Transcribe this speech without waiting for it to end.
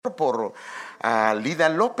por Lida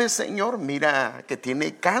López, Señor. Mira que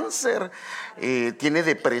tiene cáncer, tiene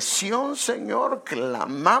depresión, Señor.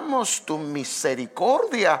 Clamamos tu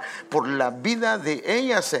misericordia por la vida de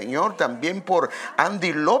ella, Señor. También por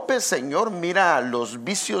Andy López, Señor. Mira los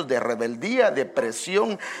vicios de rebeldía,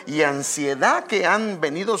 depresión y ansiedad que han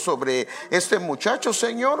venido sobre este muchacho,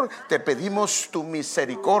 Señor. Te pedimos tu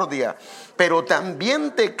misericordia, pero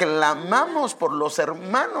también te clamamos por los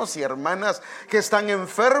hermanos y hermanas que están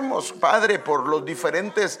enfermos, Padre, por los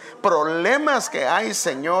diferentes problemas que hay,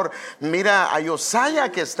 Señor. Mira a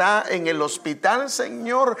Yosaya que está en el hospital,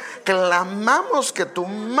 Señor. Clamamos que tu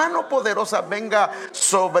mano poderosa venga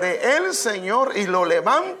sobre él, Señor, y lo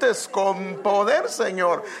levantes con poder,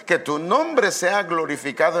 Señor. Que tu nombre sea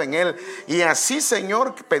glorificado en él. Y así,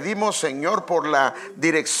 Señor, pedimos, Señor, por la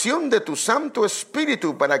dirección de tu Santo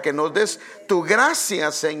Espíritu, para que nos des tu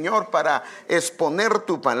gracia, Señor, para exponer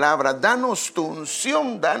tu palabra. Danos tu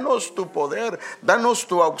unción, danos tu poder, danos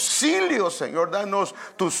tu auxilio, Señor, danos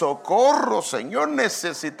tu socorro, Señor.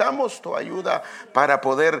 Necesitamos tu ayuda para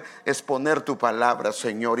poder exponer tu palabra,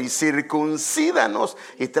 Señor, y circuncídanos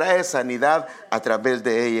y trae sanidad a través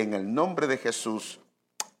de ella, en el nombre de Jesús.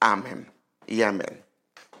 Amén y amén.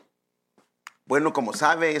 Bueno, como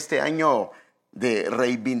sabe, este año de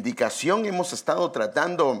reivindicación hemos estado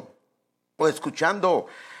tratando o escuchando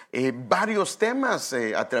varios temas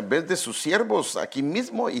a través de sus siervos aquí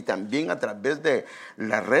mismo y también a través de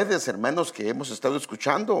las redes, hermanos, que hemos estado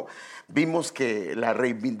escuchando. Vimos que la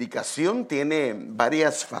reivindicación tiene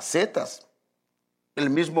varias facetas. El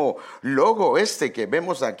mismo logo que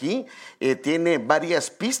vemos aquí tiene varias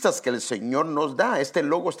pistas que el Señor nos da. Este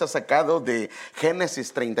logo está sacado de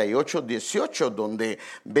Génesis 38:18, donde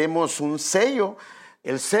vemos un sello.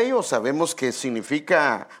 El sello sabemos que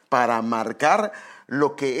significa para marcar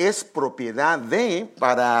lo que es propiedad de,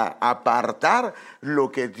 para apartar lo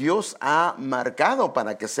que Dios ha marcado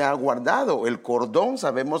para que sea guardado. El cordón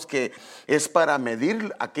sabemos que es para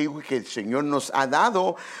medir aquello que el Señor nos ha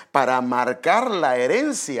dado, para marcar la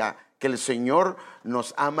herencia que el Señor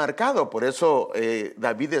nos ha marcado. Por eso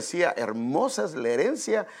David decía: hermosa es la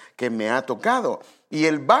herencia que me ha tocado. Y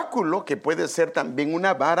el báculo, que puede ser también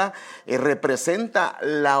una vara, representa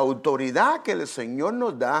la autoridad que el Señor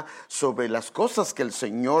nos da sobre las cosas que el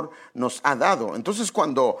Señor nos ha dado. Entonces,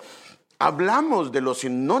 cuando hablamos de los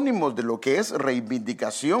sinónimos de lo que es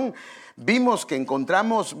reivindicación, vimos que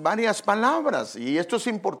encontramos varias palabras, y esto es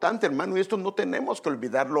importante, hermano, y esto no tenemos que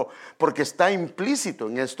olvidarlo porque está implícito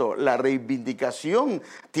en esto. La reivindicación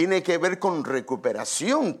tiene que ver con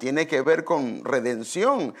recuperación, tiene que ver con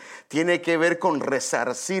redención, tiene que ver con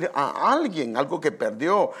resarcir a alguien algo que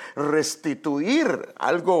perdió, restituir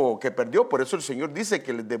algo que perdió. Por eso el Señor dice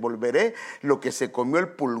que les devolveré lo que se comió el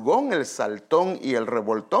pulgón, el saltón y el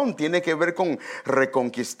revoltón. Tiene que ver con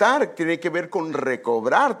reconquistar, tiene que ver con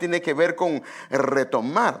recobrar, tiene que ver con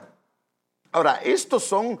retomar. Ahora, estos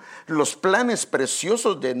son los planes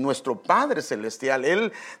preciosos de nuestro Padre Celestial.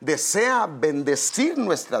 Él desea bendecir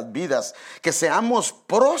nuestras vidas, que seamos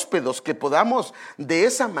prósperos, que podamos de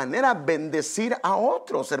esa manera bendecir a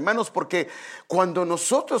otros, hermanos, porque cuando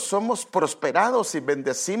nosotros somos prosperados y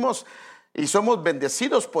bendecimos y somos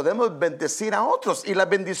bendecidos, podemos bendecir a otros. Y la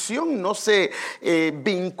bendición no se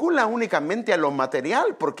vincula únicamente a lo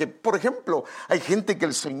material, porque, por ejemplo, hay gente que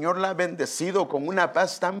el Señor la ha bendecido con una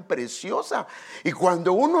paz tan preciosa, y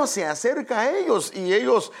cuando uno se acerca a ellos y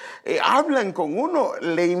ellos hablan con uno,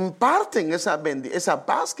 le imparten esa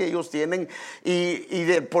paz que ellos tienen,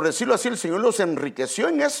 por decirlo así, el Señor los enriqueció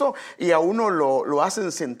en eso, y a uno lo hacen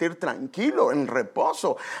sentir tranquilo, en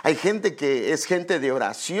reposo. Hay gente que es gente de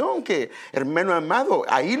oración, que, hermano amado,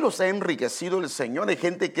 ahí los ha enriquecido el Señor. Hay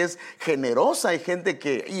gente que es generosa, hay gente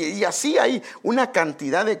que, y así hay una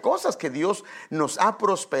cantidad de cosas que Dios nos ha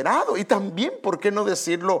prosperado, y también, ¿por qué no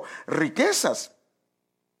decirlo?, riquezas.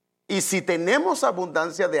 Y si tenemos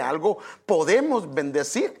abundancia de algo, podemos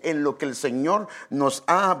bendecir en lo que el Señor nos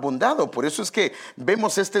ha abundado. Por eso es que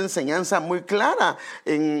vemos esta enseñanza muy clara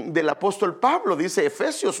del apóstol Pablo. Dice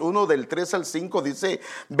Efesios 1 del 3 al 5, dice: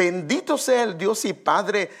 bendito sea el Dios y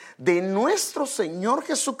Padre de nuestro Señor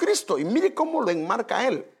Jesucristo. Y mire cómo lo enmarca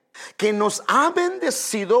él, que nos ha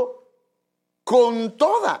bendecido con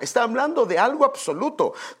toda, está hablando de algo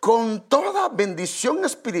absoluto, con toda bendición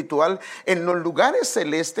espiritual en los lugares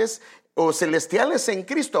celestes o celestiales en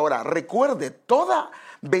Cristo. Ahora, recuerde, toda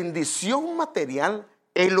bendición material,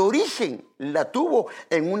 el origen la tuvo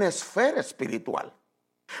en una esfera espiritual.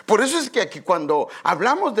 Por eso es que aquí, cuando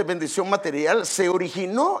hablamos de bendición material, se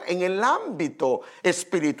originó en el ámbito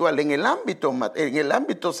espiritual, en el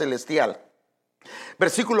ámbito celestial.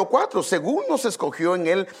 Versículo 4, según nos escogió en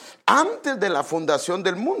Él antes de la fundación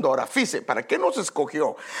del mundo. Ahora, fíjese, ¿para qué nos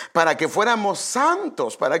escogió? Para que fuéramos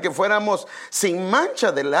santos, para que fuéramos sin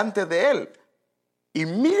mancha delante de Él. Y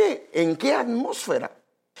mire en qué atmósfera.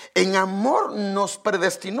 En amor nos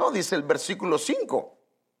predestinó, dice el versículo 5.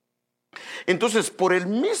 Entonces, por el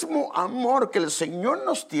mismo amor que el Señor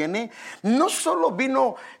nos tiene, no solo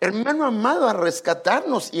vino, hermano amado, a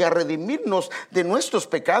rescatarnos y a redimirnos de nuestros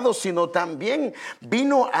pecados, sino también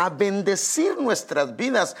vino a bendecir nuestras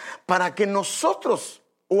vidas para que nosotros,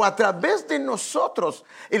 o a través de nosotros,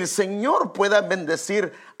 el Señor pueda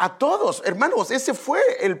bendecir a todos. Hermanos, ese fue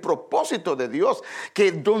el propósito de Dios,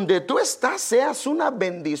 que donde tú estás seas una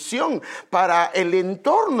bendición para el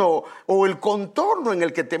entorno o el contorno en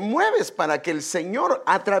el que te mueves, para que el Señor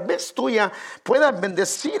a través tuya pueda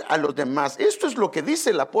bendecir a los demás. Esto es lo que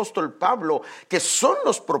dice el apóstol Pablo, que son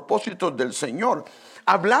los propósitos del Señor.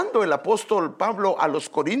 Hablando el apóstol Pablo a los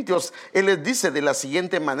corintios, él les dice de la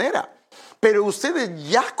siguiente manera: pero ustedes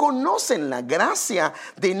ya conocen la gracia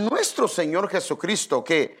de nuestro Señor Jesucristo,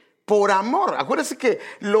 que por amor, acuérdense que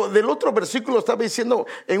lo del otro versículo estaba diciendo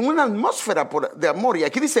en una atmósfera de amor, y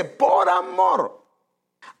aquí dice por amor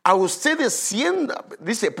a ustedes siendo,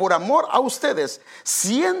 dice por amor a ustedes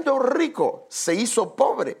siendo rico se hizo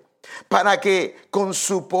pobre, para que con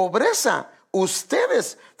su pobreza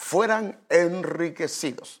ustedes fueran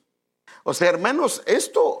enriquecidos. O sea, hermanos,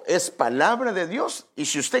 esto es palabra de Dios. Y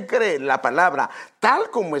si usted cree la palabra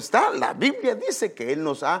tal como está, la Biblia dice que Él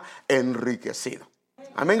nos ha enriquecido.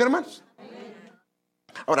 Amén, hermanos.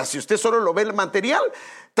 Ahora, si usted solo lo ve el material,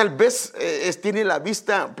 tal vez tiene la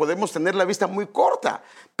vista, podemos tener la vista muy corta.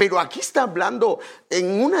 Pero aquí está hablando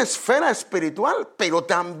en una esfera espiritual, pero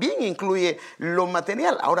también incluye lo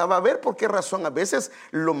material. Ahora va a ver por qué razón a veces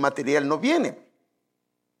lo material no viene.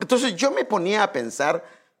 Entonces yo me ponía a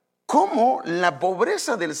pensar cómo la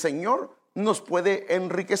pobreza del Señor nos puede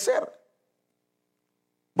enriquecer.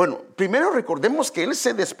 Bueno, primero recordemos que Él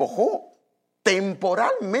se despojó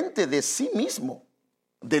temporalmente de sí mismo,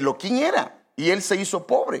 de lo que era, y Él se hizo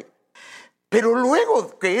pobre. Pero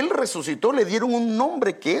luego que Él resucitó, le dieron un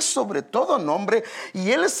nombre que es sobre todo nombre,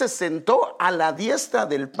 y Él se sentó a la diestra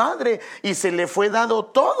del Padre y se le fue dado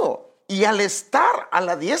todo. Y al estar a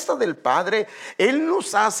la diestra del Padre, Él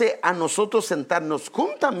nos hace a nosotros sentarnos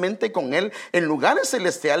juntamente con Él en lugares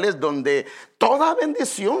celestiales donde toda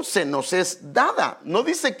bendición se nos es dada. No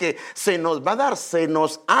dice que se nos va a dar, se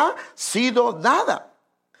nos ha sido dada.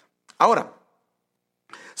 Ahora,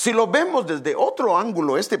 si lo vemos desde otro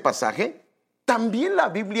ángulo este pasaje, también la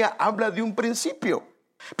Biblia habla de un principio.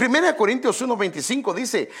 1 Corintios 1:25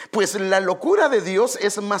 dice: pues la locura de Dios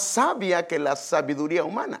es más sabia que la sabiduría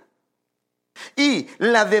humana. Y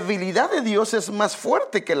la debilidad de Dios es más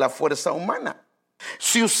fuerte que la fuerza humana.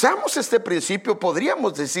 Si usamos este principio,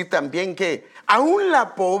 podríamos decir también que aún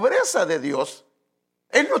la pobreza de Dios,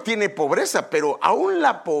 Él no tiene pobreza, pero aún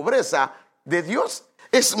la pobreza de Dios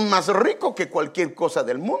es más rico que cualquier cosa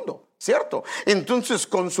del mundo, ¿cierto? Entonces,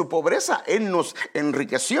 con su pobreza, Él nos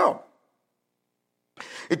enriqueció.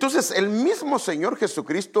 Entonces, el mismo Señor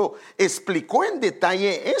Jesucristo explicó en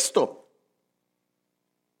detalle esto.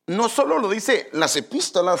 No solo lo dice las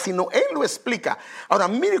epístolas, sino Él lo explica. Ahora,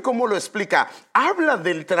 mire cómo lo explica. Habla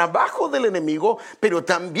del trabajo del enemigo, pero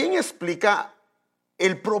también explica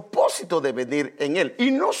el propósito de venir en Él.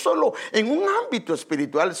 Y no solo en un ámbito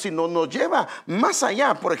espiritual, sino nos lleva más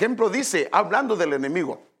allá. Por ejemplo, dice, hablando del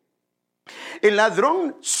enemigo: el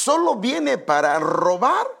ladrón solo viene para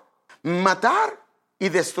robar, matar y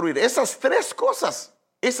destruir. Esas tres cosas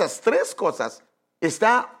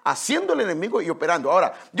está haciendo el enemigo y operando.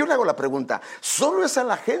 Ahora, yo le hago la pregunta: ¿solo es a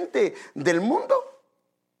la gente del mundo?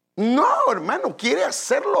 No, hermano, quiere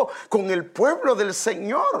hacerlo con el pueblo del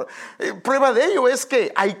Señor. Prueba de ello es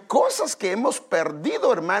que hay cosas que hemos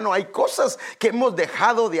perdido, hermano. Hay cosas que hemos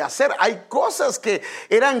dejado de hacer. Hay cosas que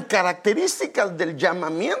eran características del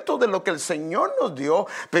llamamiento de lo que el Señor nos dio,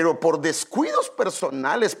 pero por descuidos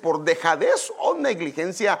personales, por dejadez o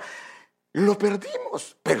negligencia, lo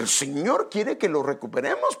perdimos. Pero el Señor quiere que lo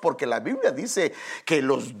recuperemos, porque la Biblia dice que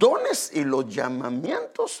los dones y los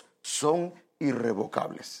llamamientos son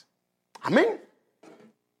irrevocables. Amén.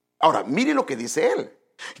 Ahora, mire lo que dice Él: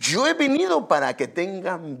 yo he venido para que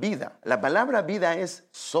tengan vida. La palabra vida es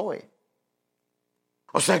zoe.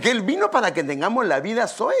 O sea que Él vino para que tengamos la vida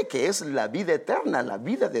zoe, que es la vida eterna, la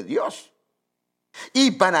vida de Dios.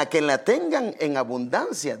 Y para que la tengan en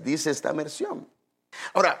abundancia, dice esta versión.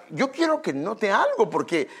 Ahora, yo quiero que note algo,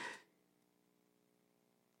 porque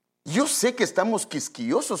Yo sé que estamos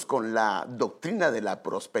quisquillosos con la doctrina de la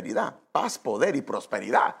prosperidad, paz, poder y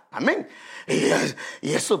prosperidad. Amén.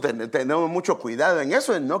 Y eso tenemos mucho cuidado en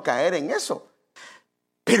eso, en no caer en eso.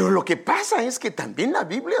 Pero lo que pasa es que también la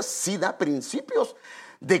Biblia sí da principios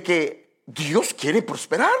de que Dios quiere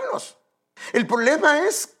prosperarnos. El problema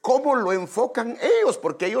es cómo lo enfocan ellos,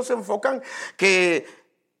 porque ellos enfocan que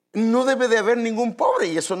no debe de haber ningún pobre,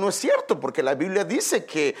 y eso no es cierto, porque la Biblia dice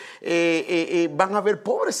que van a haber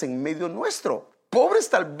pobres en medio nuestro. Pobres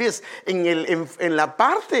tal vez en la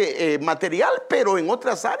parte material, pero en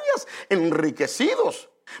otras áreas enriquecidos.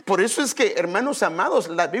 Por eso es que, hermanos amados,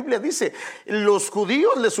 la Biblia dice, los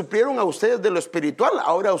judíos le suplieron a ustedes de lo espiritual,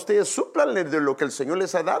 ahora ustedes súplanle de lo que el Señor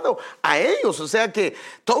les ha dado a ellos. O sea que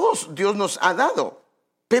todos Dios nos ha dado.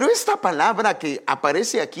 Pero esta palabra que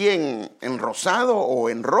aparece aquí en rosado o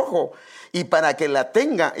en rojo, y para que la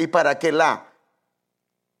tenga, y para que la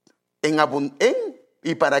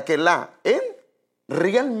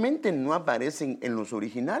realmente no aparecen en los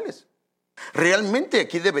originales. Realmente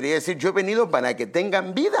aquí debería decir, yo he venido para que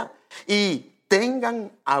tengan vida y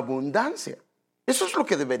tengan abundancia. Eso es lo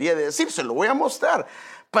que debería de decir. Se lo voy a mostrar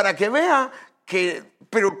para que vea que,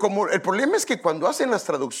 pero como el problema es que cuando hacen las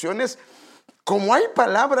traducciones, como hay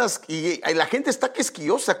palabras y la gente está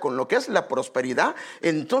quisquillosa con lo que es la prosperidad,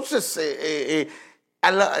 entonces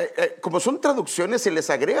como son traducciones, se les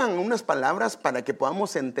agregan unas palabras para que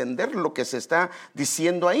podamos entender lo que se está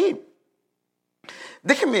diciendo ahí.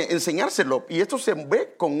 Déjeme enseñárselo, y esto se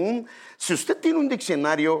ve con si usted tiene un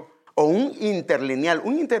diccionario o un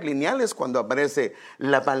interlineal es cuando aparece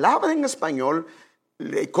la palabra en español,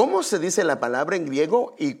 cómo se dice la palabra en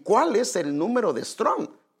griego y cuál es el número de Strong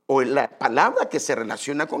o la palabra que se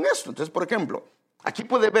relaciona con esto. Entonces, por ejemplo, aquí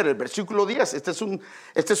puede ver el versículo 10, este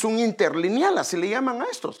es un interlineal, así le llaman a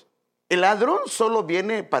estos. El ladrón solo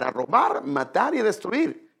viene para robar, matar y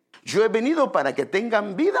destruir. Yo he venido para que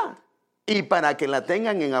tengan vida y para que la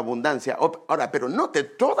tengan en abundancia. Ahora, pero note,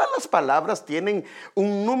 todas las palabras tienen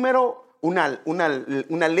un número,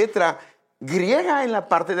 una letra griega en la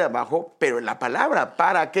parte de abajo, pero la palabra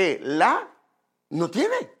para que la no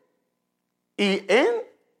tiene. Y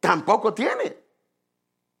en tampoco tiene.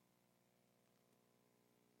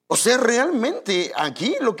 O sea, realmente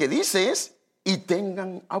aquí lo que dice es, y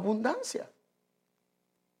tengan abundancia.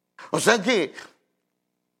 O sea que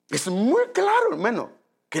es muy claro, hermano,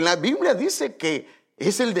 que la Biblia dice que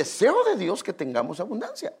es el deseo de Dios que tengamos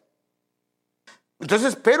abundancia.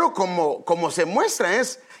 Entonces, pero como se muestra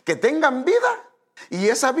es que tengan vida y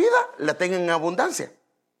esa vida la tengan en abundancia.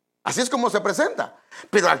 Así es como se presenta.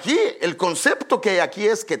 Pero aquí el concepto que hay aquí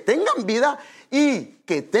es que tengan vida y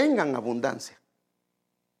que tengan abundancia.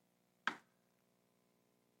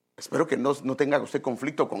 Espero que no tenga usted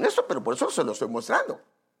conflicto con eso, pero por eso se lo estoy mostrando.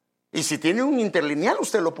 Y si tiene un interlineal,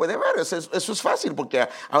 usted lo puede ver. Eso es fácil porque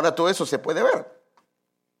ahora todo eso se puede ver.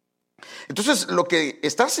 Entonces, lo que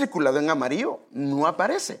está circulado en amarillo no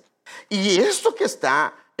aparece. Y esto que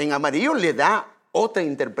está en amarillo le da otra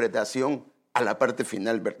interpretación a la parte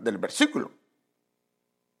final del versículo.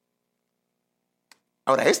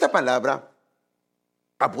 Ahora, esta palabra,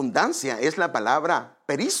 abundancia, es la palabra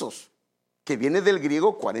perizos, que viene del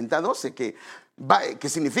griego 40:12, que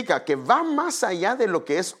significa que va más allá de lo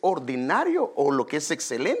que es ordinario o lo que es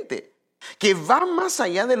excelente, que va más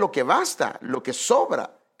allá de lo que basta, lo que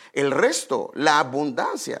sobra, el resto, la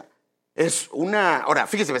abundancia. Ahora,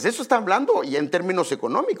 fíjese, eso está hablando ya en términos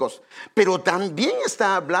económicos, pero también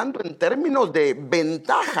está hablando en términos de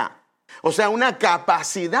ventaja. O sea, una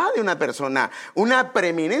capacidad de una persona, una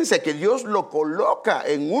preeminencia que Dios lo coloca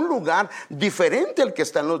en un lugar diferente al que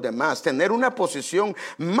están los demás, tener una posición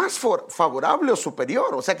más favorable o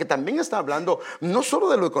superior. O sea, que también está hablando no solo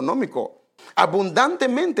de lo económico,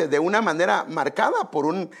 abundantemente, de una manera marcada por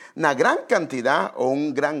una gran cantidad o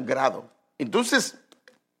un gran grado. Entonces,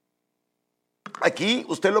 aquí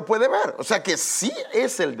usted lo puede ver. O sea, que sí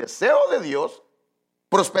es el deseo de Dios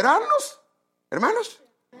prosperarnos, hermanos.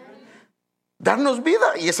 Darnos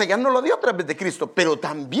vida, y esa ya no lo dio a través de Cristo, pero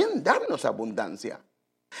también darnos abundancia.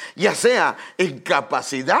 Ya sea en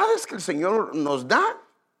capacidades que el Señor nos da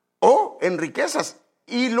o en riquezas.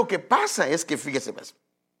 Y lo que pasa es que, fíjese,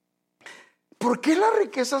 ¿por qué las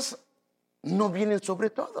riquezas no vienen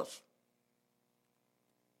sobre todos?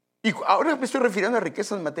 Y ahora me estoy refiriendo a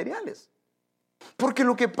riquezas materiales. Porque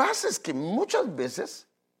lo que pasa es que muchas veces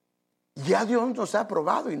ya Dios nos ha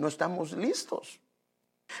probado y no estamos listos.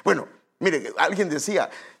 Bueno, mire, alguien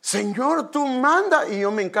decía, Señor, tú manda y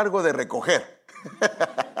yo me encargo de recoger.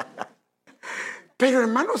 Pero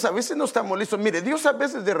hermanos, a veces no estamos listos. Mire, Dios a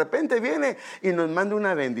veces de repente viene y nos manda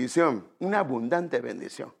una bendición, una abundante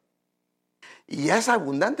bendición. Y esa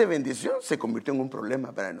abundante bendición se convirtió en un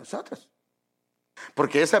problema para nosotros.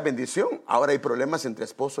 Porque esa bendición, ahora hay problemas entre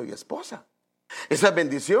esposo y esposa. Esa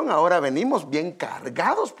bendición, ahora venimos bien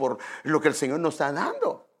cargados por lo que el Señor nos está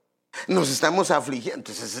dando. Nos estamos afligiendo.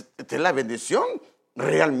 Entonces, la bendición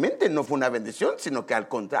realmente no fue una bendición, sino que al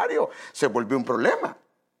contrario, se volvió un problema.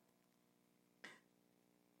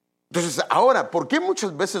 Entonces, ahora, ¿por qué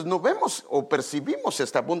muchas veces no vemos o percibimos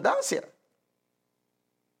esta abundancia?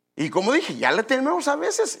 Y como dije, ya la tenemos a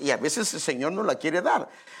veces y a veces el Señor nos la quiere dar.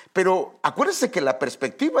 Pero acuérdense que la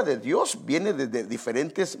perspectiva de Dios viene de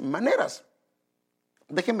diferentes maneras.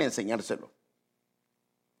 Déjenme enseñárselo.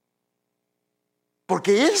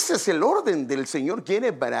 Porque ese es el orden del Señor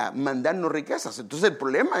quiere para mandarnos riquezas. Entonces el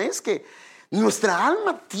problema es que nuestra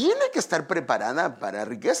alma tiene que estar preparada para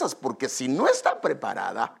riquezas. Porque si no está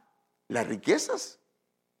preparada, las riquezas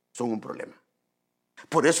son un problema.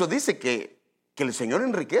 Por eso dice que el Señor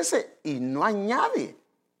enriquece y no añade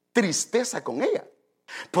tristeza con ella.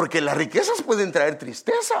 Porque las riquezas pueden traer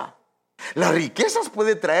tristeza. Las riquezas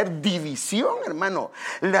pueden traer división, hermano.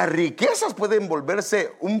 Las riquezas pueden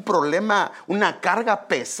volverse un problema, una carga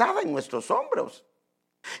pesada en nuestros hombros.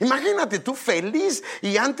 Imagínate tú feliz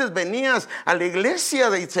y antes venías a la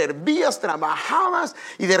iglesia y servías, trabajabas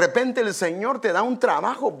y de repente el Señor te da un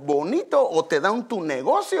trabajo bonito o te da tu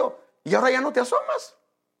negocio y ahora ya no te asomas.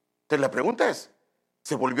 Entonces la pregunta es,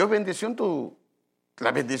 ¿se volvió bendición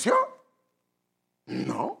la bendición?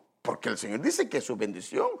 No, porque el Señor dice que su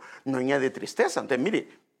bendición no añade tristeza. Entonces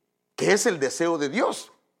mire, ¿qué es el deseo de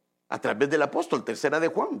Dios? A través del apóstol, 3 de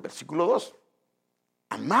Juan, versículo 2.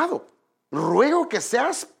 Amado, ruego que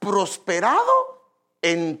seas prosperado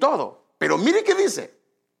en todo. Pero mire qué dice,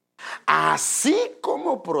 así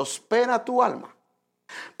como prospera tu alma.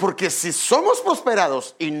 Porque si somos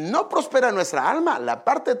prosperados y no prospera nuestra alma, la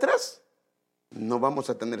parte 3, no vamos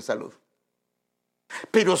a tener salud.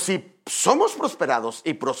 Pero si somos prosperados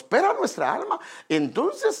y prospera nuestra alma,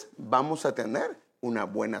 entonces vamos a tener una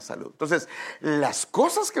buena salud. Entonces, las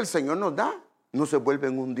cosas que el Señor nos da no se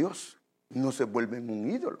vuelven un Dios, no se vuelven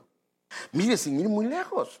un ídolo. Mire, sin ir muy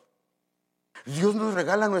lejos, Dios nos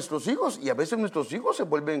regala a nuestros hijos y a veces nuestros hijos se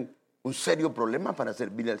vuelven un serio problema para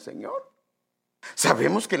servirle al Señor.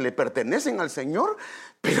 Sabemos que le pertenecen al Señor,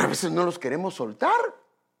 pero a veces no los queremos soltar.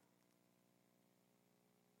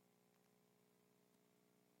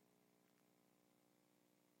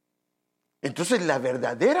 Entonces la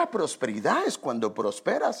verdadera prosperidad es cuando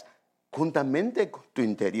prosperas juntamente con tu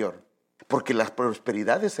interior. Porque la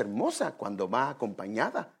prosperidad es hermosa cuando va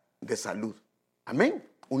acompañada de salud. Amén.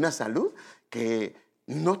 Una salud que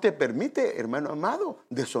no te permite, hermano amado,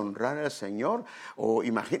 deshonrar al Señor. O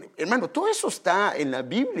imagínate, hermano, todo eso está en la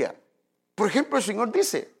Biblia. Por ejemplo, el Señor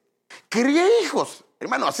dice, crié hijos.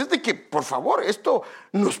 Hermano, así es de que, por favor, esto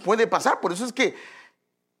nos puede pasar. Por eso es que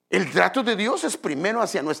el trato de Dios es primero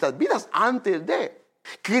hacia nuestras vidas, antes de.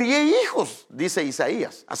 Crié hijos, dice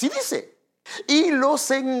Isaías. Así dice. Y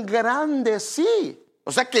los engrandecí.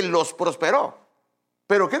 O sea que los prosperó.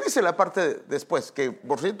 Pero ¿qué dice la parte después? Que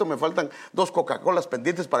por cierto me faltan 2 Coca-Colas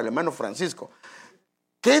pendientes para el hermano Francisco.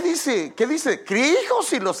 ¿Qué dice? ¿Qué dice? Crié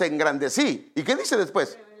hijos y los engrandecí. ¿Y qué dice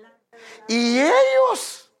después? Y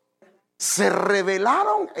ellos se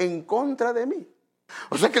rebelaron en contra de mí.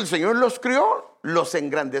 O sea que el Señor los crió, los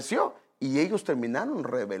engrandeció y ellos terminaron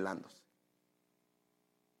rebelándose.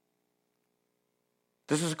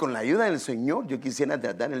 Entonces, con la ayuda del Señor, yo quisiera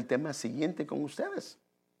tratar el tema siguiente con ustedes.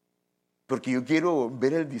 Porque yo quiero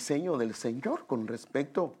ver el diseño del Señor con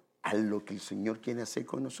respecto a lo que el Señor quiere hacer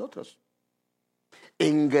con nosotros.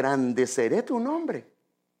 Engrandeceré tu nombre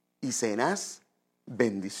y serás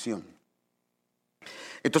bendición.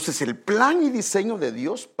 Entonces el plan y diseño de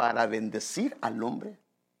Dios para bendecir al hombre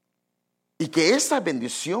y que esa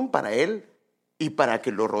bendición para él y para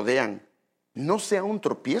que lo rodean no sea un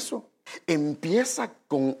tropiezo, empieza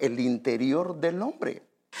con el interior del hombre.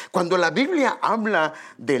 Cuando la Biblia habla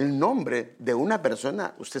del nombre de una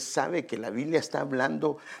persona, usted sabe que la Biblia está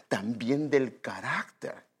hablando también del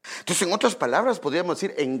carácter. Entonces, en otras palabras, podríamos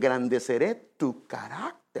decir, engrandeceré tu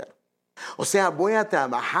carácter. O sea, voy a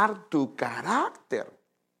trabajar tu carácter.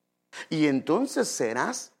 Y entonces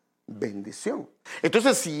serás bendición.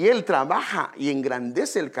 Entonces, si Él trabaja y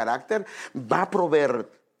engrandece el carácter, va a proveer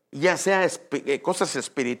ya sea cosas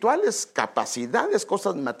espirituales, capacidades,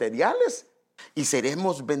 cosas materiales, y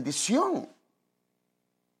seremos bendición.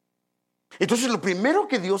 Entonces, lo primero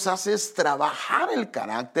que Dios hace es trabajar el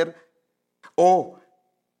carácter o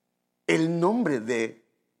el nombre de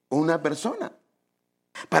una persona,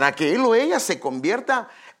 para que él o ella se convierta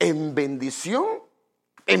en bendición,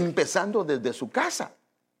 empezando desde su casa.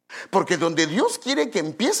 Porque donde Dios quiere que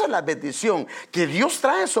empiece la bendición que Dios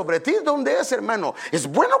trae sobre ti, ¿dónde es, hermano? Es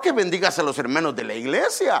bueno que bendigas a los hermanos de la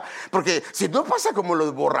iglesia, porque si no pasa como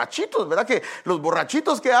los borrachitos, ¿verdad? Que los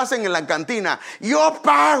borrachitos que hacen en la cantina, yo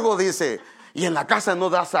pago, dice, y en la casa no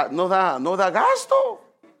da gasto.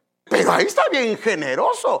 Pero ahí está bien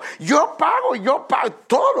generoso. Yo pago,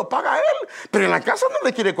 todo lo paga él. Pero en la casa no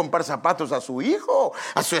le quiere comprar zapatos a su hijo,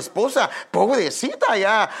 a su esposa. Pobrecita,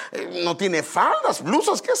 ya no tiene faldas,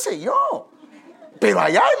 blusas, qué sé yo. Pero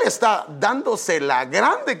allá él está dándose la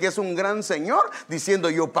grande, que es un gran señor, diciendo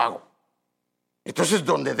yo pago. Entonces,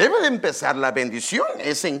 donde debe de empezar la bendición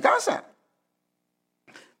es en casa.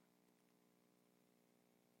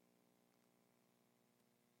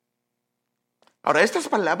 Ahora, estas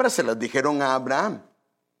palabras se las dijeron a Abraham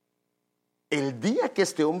el día que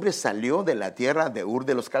este hombre salió de la tierra de Ur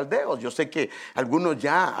de los Caldeos. Yo sé que algunos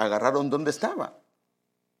ya agarraron dónde estaba.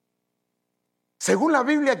 Según la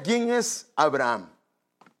Biblia, ¿quién es Abraham?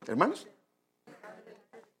 Hermanos,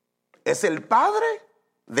 es el padre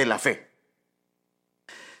de la fe.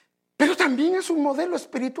 Pero también es un modelo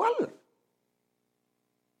espiritual.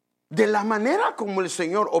 De la manera como el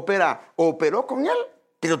Señor operó con él,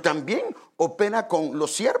 pero también opera con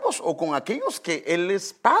los siervos o con aquellos que él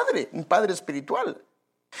es padre, un padre espiritual.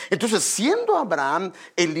 Entonces, siendo Abraham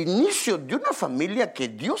el inicio de una familia que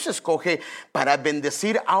Dios escoge para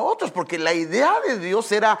bendecir a otros, porque la idea de Dios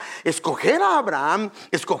era escoger a Abraham,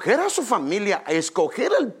 escoger a su familia,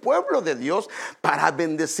 escoger al pueblo de Dios para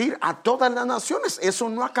bendecir a todas las naciones. Eso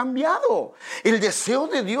no ha cambiado. El deseo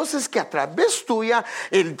de Dios es que a través tuya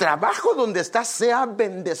el trabajo donde estás sea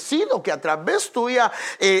bendecido, que a través tuya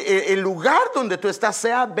el lugar donde tú estás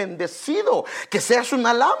sea bendecido, que seas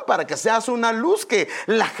una lámpara, que seas una luz, que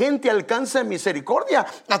la gente alcanza misericordia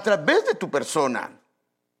a través de tu persona.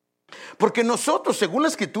 Porque nosotros, según la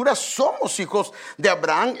Escritura, somos hijos de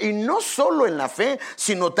Abraham, y no solo en la fe,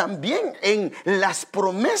 sino también en las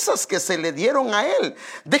promesas que se le dieron a él.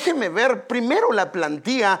 Déjeme ver primero la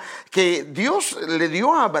plantilla que Dios le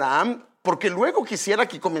dio a Abraham, porque luego quisiera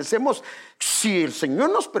que comencemos, si el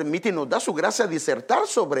Señor nos permite y nos da su gracia, a disertar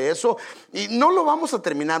sobre eso. Y no lo vamos a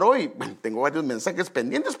terminar hoy. Bueno, tengo varios mensajes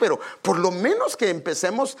pendientes, pero por lo menos que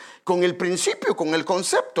empecemos con el principio, con el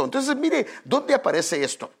concepto. Entonces, mire, ¿dónde aparece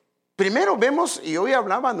esto? Primero vemos, y hoy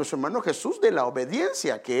hablaba nuestro hermano Jesús de la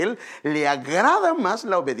obediencia, que él le agrada más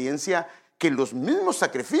la obediencia que los mismos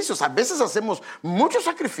sacrificios. A veces hacemos muchos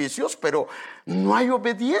sacrificios, pero no hay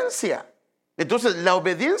obediencia. Entonces, la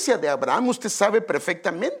obediencia de Abraham, usted sabe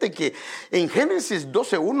perfectamente que en Génesis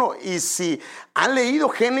 12:1, y si ha leído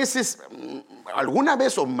Génesis alguna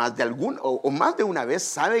vez o más de una vez,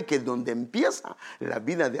 sabe que donde empieza la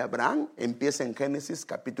vida de Abraham, empieza en Génesis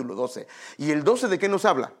capítulo 12. ¿Y el 12 de qué nos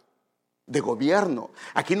habla? De gobierno.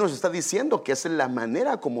 Aquí nos está diciendo que esa es la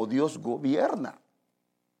manera como Dios gobierna.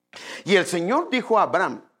 Y el Señor dijo a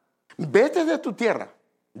Abraham: vete de tu tierra,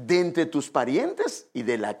 de entre tus parientes y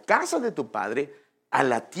de la casa de tu padre, a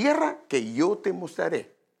la tierra que yo te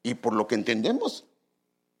mostraré. Y por lo que entendemos,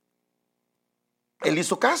 él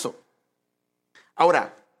hizo caso.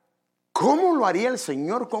 Ahora, ¿cómo lo haría el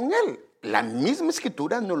Señor con él? La misma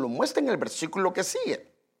Escritura nos lo muestra en el versículo que sigue.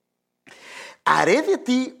 Haré de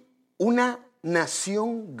ti una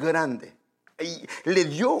nación grande. Y le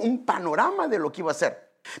dio un panorama de lo que iba a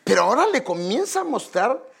hacer. Pero ahora le comienza a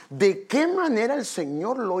mostrar de qué manera el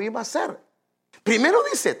Señor lo iba a hacer. Primero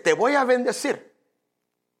dice: te voy a bendecir,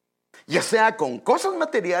 ya sea con cosas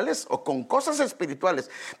materiales o con cosas espirituales.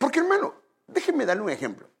 Porque, hermano, déjeme darle un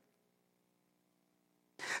ejemplo.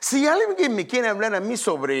 Si alguien me quiere hablar a mí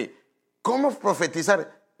sobre cómo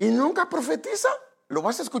profetizar y nunca profetiza, ¿lo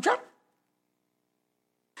vas a escuchar?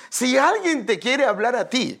 Si alguien te quiere hablar a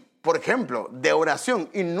ti, por ejemplo, de oración,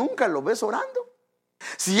 y nunca lo ves orando.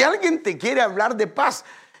 Si alguien te quiere hablar de paz,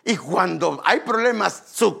 y cuando hay problemas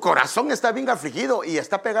su corazón está bien afligido y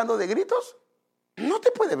está pegando de gritos, no te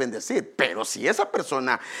puede bendecir. Pero si esa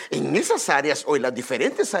persona en esas áreas o en las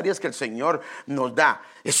diferentes áreas que el Señor nos da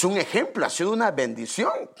es un ejemplo, ha sido una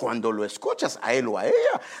bendición, cuando lo escuchas a él o a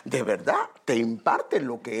ella, de verdad te imparte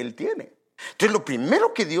lo que él tiene. Entonces, lo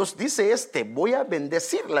primero que Dios dice es: te voy a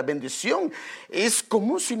bendecir. La bendición es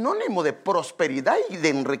como un sinónimo de prosperidad y de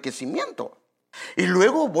enriquecimiento. Y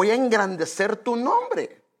luego voy a engrandecer tu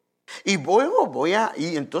nombre. Y luego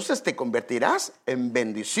y entonces te convertirás en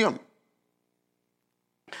bendición.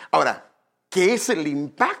 Ahora, ¿qué es el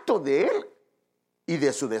impacto de él y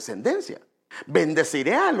de su descendencia?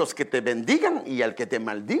 Bendeciré a los que te bendigan, y al que te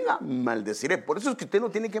maldiga, maldeciré. Por eso es que usted no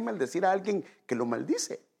tiene que maldecir a alguien que lo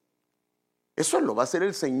maldice. Eso lo va a hacer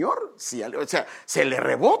el Señor. Se le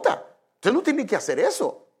rebota. Usted no tiene que hacer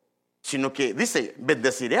eso. sino que dice,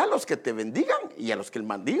 bendeciré a los que te bendigan y a los que te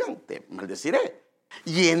maldigan, te maldeciré.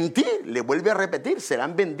 Y en ti, le vuelve a repetir,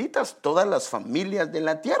 serán benditas todas las familias de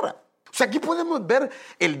la tierra. O sea, aquí podemos ver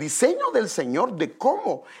el diseño del Señor de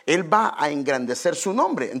cómo Él va a engrandecer su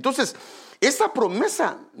nombre. Entonces, esa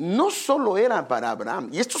promesa no solo era para Abraham,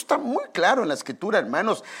 y esto está muy claro en la Escritura,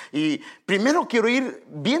 hermanos. Y primero quiero ir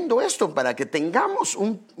viendo esto para que tengamos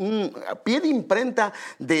un pie de imprenta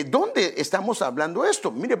de dónde estamos hablando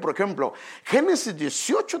esto. Mire, por ejemplo, Génesis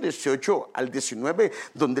 18 al 19,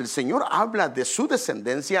 donde el Señor habla de su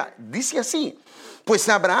descendencia, dice así: pues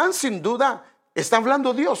Abraham sin duda, está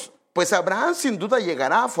hablando Dios, pues Abraham sin duda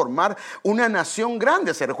llegará a formar una nación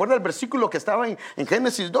grande. ¿Se recuerda el versículo que estaba en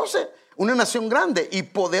Génesis 12? Una nación grande y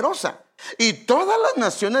poderosa, y todas las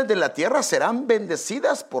naciones de la tierra serán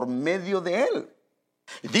bendecidas por medio de él.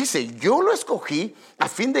 Dice, yo lo escogí a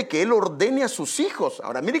fin de que él ordene a sus hijos.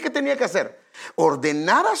 Ahora mire qué tenía que hacer: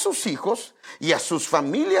 ordenar a sus hijos y a sus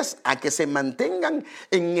familias a que se mantengan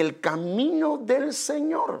en el camino del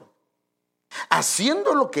Señor,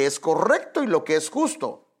 haciendo lo que es correcto y lo que es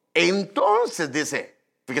justo. Entonces dice,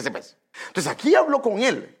 fíjese pues, entonces aquí habló con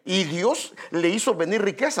él y Dios le hizo venir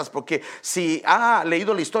riquezas, porque si ha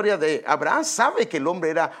leído la historia de Abraham, sabe que el hombre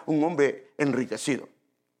era un hombre enriquecido.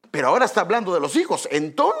 Pero ahora está hablando de los hijos.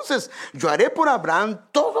 Entonces yo haré por Abraham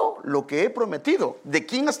todo lo que he prometido. ¿De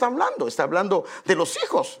quién está hablando? Está hablando de los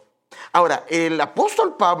hijos. Ahora, el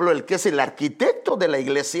apóstol Pablo, el que es el arquitecto de la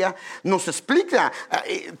iglesia, nos explica,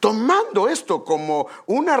 tomando esto como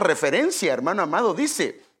una referencia, hermano amado,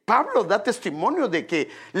 dice, Pablo da testimonio de que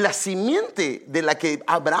la simiente de la que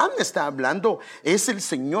Abraham está hablando es el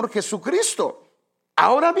Señor Jesucristo.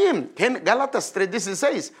 Ahora bien, Gálatas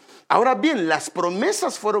 3:16, ahora bien, las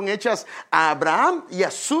promesas fueron hechas a Abraham y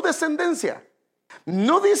a su descendencia.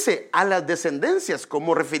 No dice a las descendencias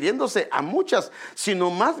como refiriéndose a muchas, sino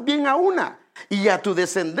más bien a una, y a tu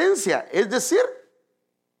descendencia, es decir,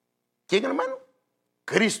 ¿quién, hermano?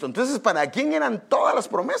 Cristo. Entonces, ¿para quién eran todas las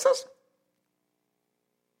promesas?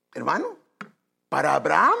 Hermano, para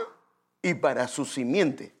Abraham y para su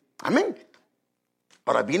simiente. Amén.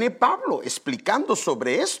 Ahora viene Pablo explicando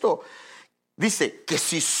sobre esto. Dice que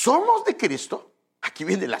si somos de Cristo, aquí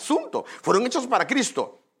viene el asunto, fueron hechos para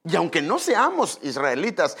Cristo. Y aunque no seamos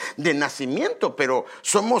israelitas de nacimiento, pero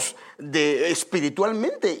somos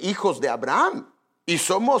espiritualmente hijos de Abraham y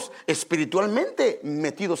somos espiritualmente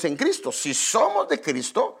metidos en Cristo. Si somos de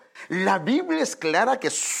Cristo, la Biblia es clara que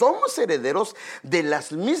somos herederos de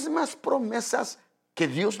las mismas promesas que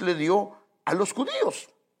Dios le dio a los judíos.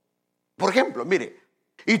 Por ejemplo, mire,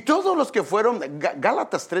 y todos los que fueron,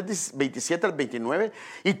 Gálatas 3:27 al 29,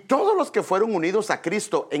 y todos los que fueron unidos a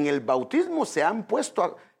Cristo en el bautismo se han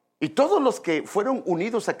puesto y todos los que fueron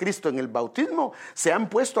unidos a Cristo en el bautismo se han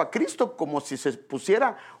puesto a Cristo como si se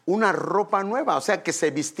pusiera una ropa nueva, o sea que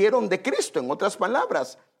se vistieron de Cristo, en otras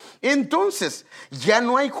palabras. Entonces ya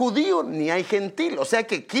no hay judío ni hay gentil, o sea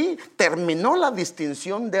que aquí terminó la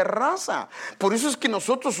distinción de raza. Por eso es que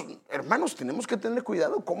nosotros, hermanos, tenemos que tener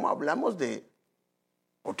cuidado cómo hablamos de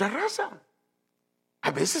otra raza. A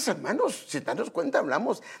veces, hermanos, si te das cuenta,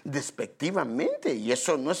 hablamos despectivamente, y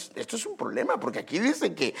esto es un problema, porque aquí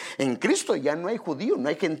dice que en Cristo ya no hay judío, no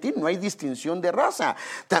hay gentil, no hay distinción de raza.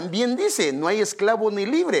 También dice, no hay esclavo ni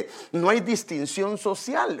libre, no hay distinción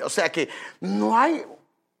social. O sea que no hay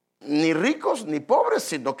ni ricos ni pobres,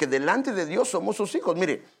 sino que delante de Dios somos sus hijos.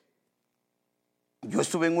 Mire, yo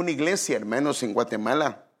estuve en una iglesia, hermanos, en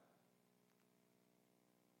Guatemala.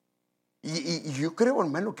 Y yo creo,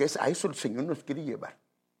 hermano, que a eso el Señor nos quiere llevar.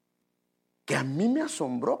 Que a mí me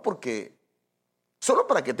asombró, porque, solo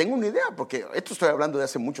para que tenga una idea, porque esto estoy hablando de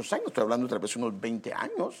hace muchos años, estoy hablando tal vez unos 20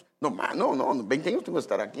 años. No, 20 años tengo que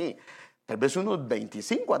estar aquí. Tal vez unos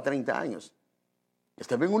 25 a 30 años.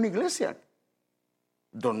 Estaba en una iglesia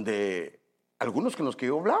donde algunos con los que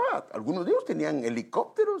yo hablaba, algunos de ellos tenían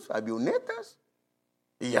helicópteros, avionetas.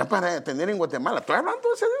 Y ya para tener en Guatemala, estoy hablando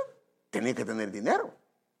de ese día, tenía que tener dinero.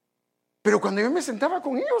 Pero cuando yo me sentaba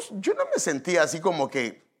con ellos, yo no me sentía así como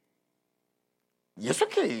que, y eso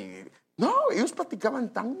que, no, ellos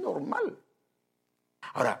platicaban tan normal.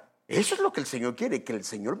 Ahora, eso es lo que el Señor quiere, que el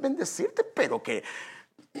Señor bendecirte, pero que,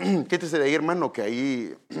 quítese de ahí, hermano, que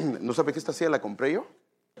ahí, ¿no sabe qué esta silla la compré yo?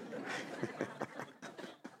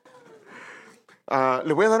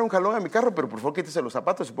 Le voy a dar un jalón a mi carro, pero por favor quítese los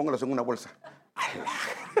zapatos y póngalos en una bolsa.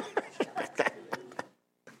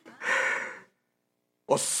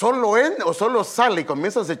 O solo sale y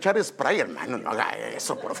comienzas a echar spray, hermano. No haga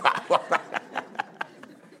eso, por favor.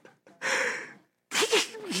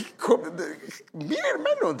 Mire,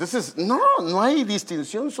 hermano, entonces no hay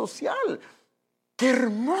distinción social. Qué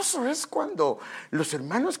hermoso es cuando los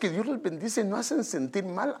hermanos que Dios los bendice no hacen sentir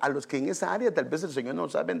mal a los que en esa área tal vez el Señor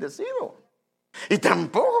nos ha bendecido. Y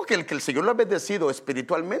tampoco que el Señor lo ha bendecido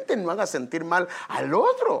espiritualmente no haga sentir mal al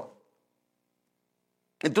otro.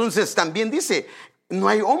 Entonces también dice, no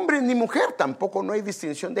hay hombre ni mujer, tampoco no hay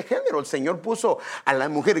distinción de género. El Señor puso a la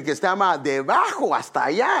mujer que estaba debajo hasta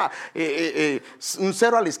allá, un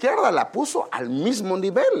cero a la izquierda, la puso al mismo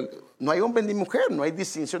nivel. No hay hombre ni mujer, no hay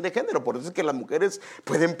distinción de género. Por eso es que las mujeres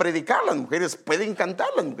pueden predicar, las mujeres pueden cantar,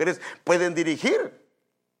 las mujeres pueden dirigir.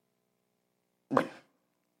 Bueno,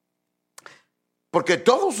 porque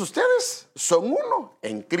todos ustedes son uno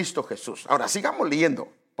en Cristo Jesús. Ahora sigamos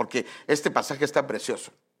leyendo, porque este pasaje está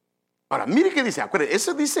precioso. Ahora, mire qué dice, acuérdense,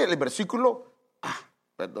 eso dice el versículo,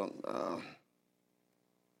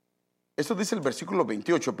 eso dice el versículo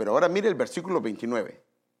 28, pero ahora mire el versículo 29.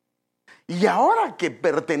 Y ahora que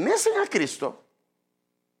pertenecen a Cristo,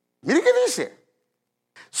 mire qué dice,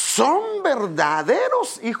 son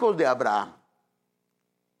verdaderos hijos de Abraham,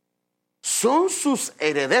 son sus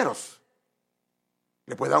herederos.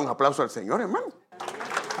 ¿Le puede dar un aplauso al Señor, hermano?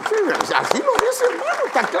 Sí, así lo dice, hermano,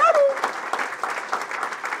 está claro.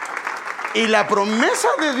 Y la promesa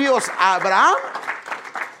de Dios a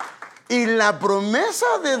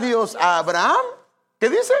Abraham, ¿qué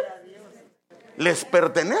dice? Les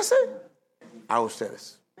pertenece a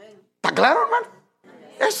ustedes. ¿Está claro, hermano?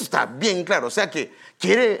 Eso está bien claro. O sea que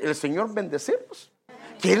 ¿quiere el Señor bendecirnos?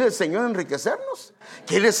 ¿Quiere el Señor enriquecernos?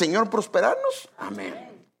 ¿Quiere el Señor prosperarnos?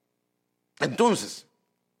 Amén. Entonces,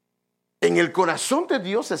 en el corazón de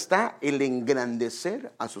Dios está el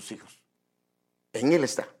engrandecer a sus hijos. En Él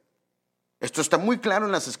está. Esto está muy claro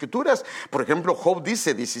en las Escrituras. Por ejemplo, Job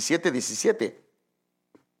dice 17:17.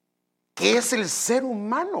 ¿Qué es el ser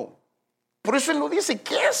humano? Por eso él lo dice.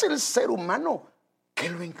 ¿Qué es el ser humano? Que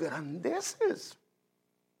lo engrandeces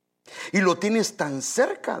y lo tienes tan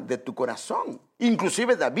cerca de tu corazón.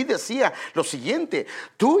 Inclusive David decía lo siguiente: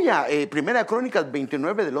 tuya, Primera Crónicas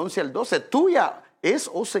 29 del 11 al 12, tuya es,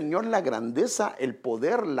 oh Señor, la grandeza, el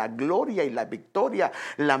poder, la gloria y la victoria,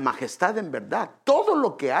 la majestad en verdad. Todo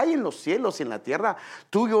lo que hay en los cielos y en la tierra,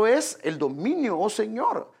 tuyo es el dominio, oh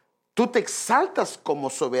Señor. Tú te exaltas como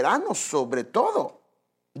soberano sobre todo.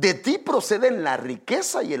 De ti proceden la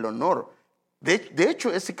riqueza y el honor. De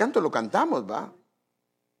hecho, ese canto lo cantamos, ¿va?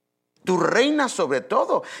 Tú reinas sobre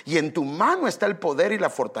todo, y en tu mano está el poder y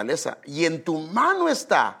la fortaleza, y en tu mano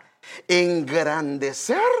está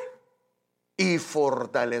engrandecer y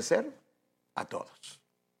fortalecer a todos.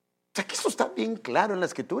 O sea que eso está bien claro en la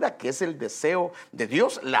Escritura, que es el deseo de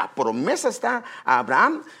Dios. La promesa está a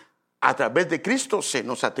Abraham, a través de Cristo se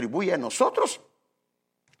nos atribuye a nosotros.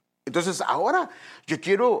 Entonces ahora yo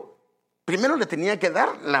quiero, primero le tenía que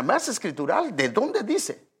dar la base escritural de dónde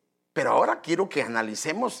dice, pero ahora quiero que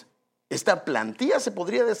analicemos esta plantilla, se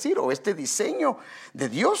podría decir, o este diseño de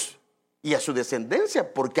Dios y a su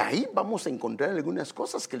descendencia, porque ahí vamos a encontrar algunas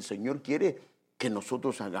cosas que el Señor quiere que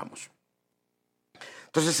nosotros hagamos.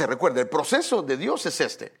 Entonces se recuerda, el proceso de Dios es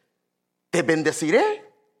este: te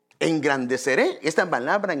bendeciré, engrandeceré. Esta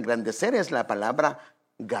palabra engrandecer es la palabra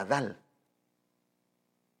gadal.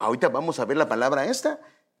 Ahorita vamos a ver la palabra esta.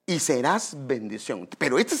 Y serás bendición.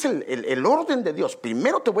 Pero este es el orden de Dios.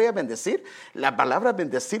 Primero te voy a bendecir. La palabra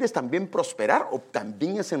bendecir es también prosperar, o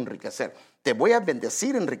también es enriquecer. Te voy a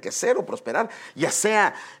bendecir, enriquecer o prosperar, ya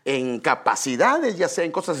sea en capacidades, ya sea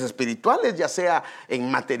en cosas espirituales, ya sea en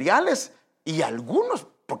materiales. Y algunos,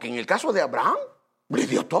 porque en el caso de Abraham, le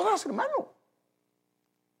dio todas, hermano.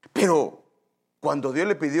 Pero cuando Dios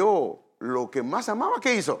le pidió lo que más amaba,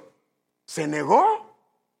 ¿qué hizo? Se negó.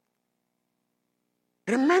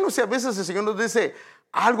 Hermanos, si a veces el Señor nos dice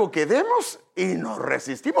algo que demos y nos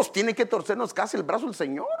resistimos, tiene que torcernos casi el brazo el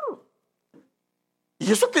Señor.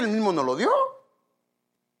 Y eso que Él mismo nos lo dio.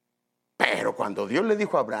 Pero cuando Dios le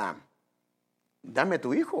dijo a Abraham, dame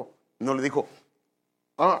tu hijo, no le dijo,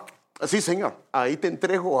 sí, Señor, ahí te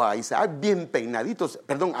entrego a Isaac bien peinadito,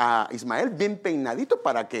 a Ismael bien peinadito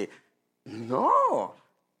para que... No,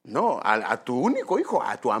 a tu único hijo,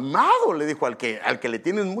 a tu amado, le dijo, al que le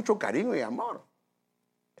tienes mucho cariño y amor.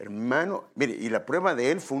 Hermano, mire, y la prueba de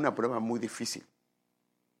él fue una prueba muy difícil.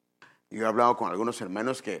 Yo he hablado con algunos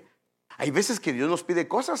hermanos que hay veces que Dios nos pide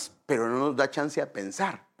cosas, pero no nos da chance a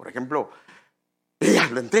pensar. Por ejemplo, ya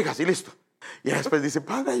lo entregas y listo. Y después dice,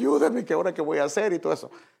 Padre, ayúdame, que ahora qué voy a hacer y todo eso.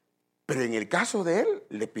 Pero en el caso de él,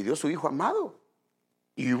 le pidió a su hijo amado.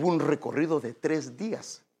 Y hubo un recorrido de 3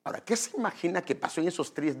 días. Ahora, ¿qué se imagina que pasó en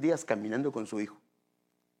esos 3 días caminando con su hijo?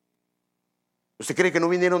 ¿Usted cree que no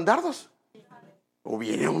vinieron dardos? O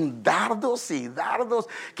vinieron dardos y dardos.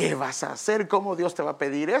 ¿Qué vas a hacer? ¿Cómo Dios te va a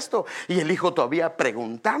pedir esto? Y el hijo todavía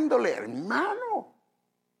preguntándole, hermano.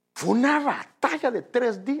 Fue una batalla de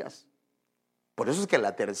 3 días. Por eso es que a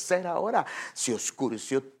la tercera hora se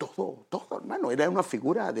oscureció todo, hermano. Era una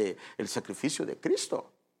figura del sacrificio de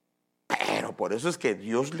Cristo. Pero por eso es que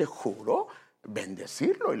Dios le juró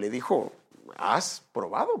bendecirlo y le dijo, has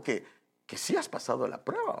probado que sí has pasado la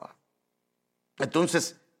prueba.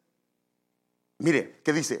 Entonces, mire,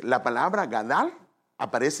 ¿qué dice? La palabra Gadal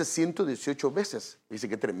aparece 118 veces. Dice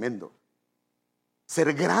que tremendo.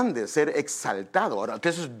 Ser grande, ser exaltado. Ahora,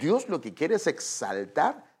 entonces Dios lo que quiere es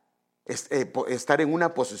exaltar, estar en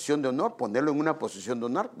una posición de honor, ponerlo en una posición de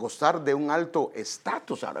honor, gozar de un alto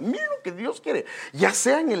estatus. Ahora, mire lo que Dios quiere, ya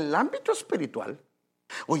sea en el ámbito espiritual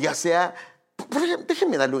o ya sea, por ejemplo,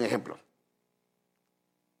 déjenme darle un ejemplo.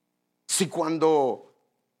 Si cuando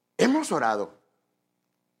hemos orado,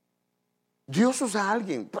 Dios usa a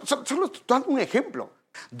alguien, solo dando un ejemplo,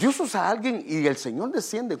 Dios usa a alguien y el Señor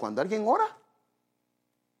desciende cuando alguien ora,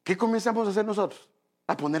 ¿qué comenzamos a hacer nosotros?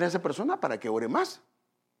 A poner a esa persona para que ore más.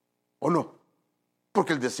 ¿O no?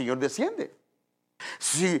 Porque el Señor desciende.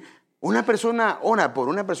 Si una persona ora por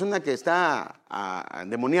una persona que está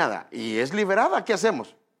endemoniada y es liberada, ¿qué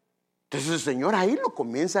hacemos? Entonces el Señor ahí lo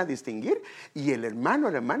comienza a distinguir y el hermano,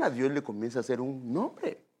 la hermana, Dios le comienza a hacer un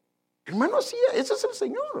nombre. Hermano, así, ese es el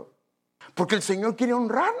Señor. Porque el Señor quiere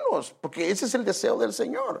honrarnos, porque ese es el deseo del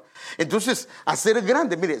Señor. Entonces, hacer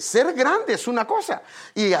grande, mire, ser grande es una cosa,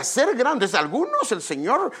 y hacer grandes, algunos el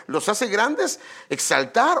Señor los hace grandes,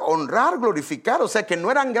 exaltar, honrar, glorificar, o sea que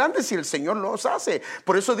no eran grandes y el Señor los hace.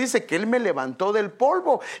 Por eso dice que Él me levantó del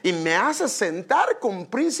polvo y me hace sentar con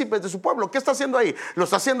príncipes de su pueblo. ¿Qué está haciendo ahí? ¿Lo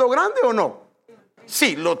está haciendo grande o no?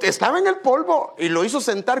 Sí, estaba en el polvo y lo hizo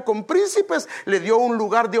sentar con príncipes, le dio un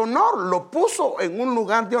lugar de honor, lo puso en un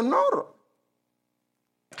lugar de honor.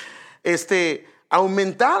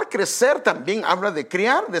 Aumentar, crecer también habla de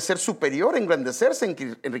criar, de ser superior, engrandecerse,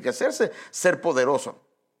 enriquecerse, ser poderoso.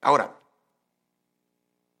 Ahora,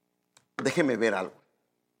 déjeme ver algo.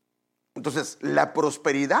 Entonces, la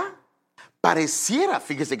prosperidad pareciera,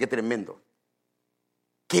 fíjese qué tremendo,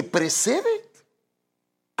 que precede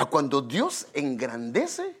a cuando Dios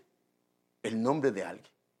engrandece el nombre de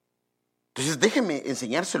alguien. Entonces déjeme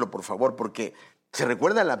enseñárselo por favor, porque se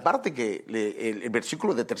recuerda la parte que el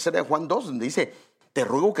versículo de 3 de Juan 2, donde dice, te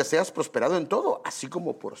ruego que seas prosperado en todo, así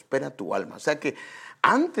como prospera tu alma. O sea que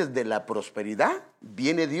antes de la prosperidad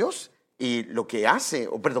viene Dios y lo que hace,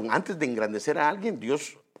 antes de engrandecer a alguien,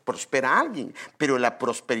 Dios prospera a alguien, pero la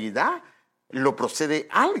prosperidad lo procede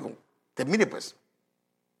algo. Entonces, mire pues,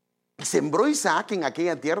 sembró Isaac en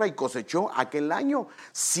aquella tierra y cosechó aquel año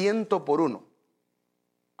 100 por 1.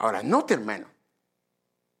 Ahora, note, hermano,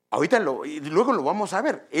 ahorita y luego lo vamos a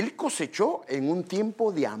ver. Él cosechó en un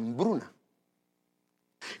tiempo de hambruna.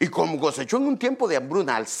 Y como cosechó en un tiempo de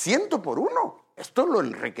hambruna al 100 por 1, esto lo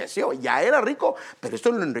enriqueció. Ya era rico, pero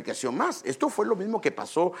esto lo enriqueció más. Esto fue lo mismo que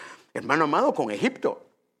pasó, hermano amado, con Egipto.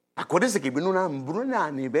 Acuérdense que vino una hambruna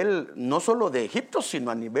a nivel no solo de Egipto, sino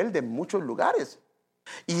a nivel de muchos lugares.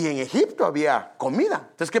 Y en Egipto había comida.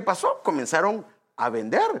 Entonces, ¿qué pasó? Comenzaron a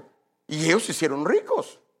vender y ellos se hicieron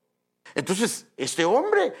ricos. Entonces, este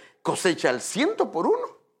hombre cosecha al 100 por 1,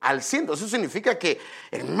 al 100. Eso significa que,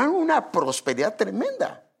 hermano, una prosperidad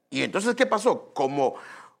tremenda. Y entonces, ¿qué pasó? Como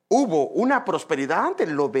hubo una prosperidad antes,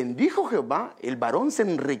 lo bendijo Jehová, el varón se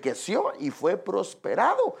enriqueció y fue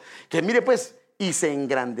prosperado. Que mire pues, y se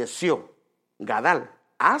engrandeció, Gadal,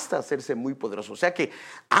 hasta hacerse muy poderoso. O sea que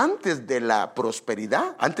antes de la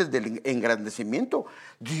prosperidad, antes del engrandecimiento,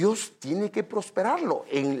 Dios tiene que prosperarlo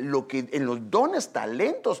en los dones,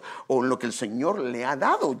 talentos o en lo que el Señor le ha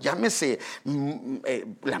dado. Llámese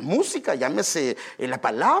la música, llámese la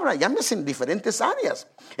palabra, llámese en diferentes áreas.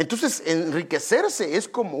 Entonces, enriquecerse es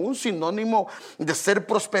como un sinónimo de ser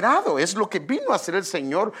prosperado. Es lo que vino a hacer el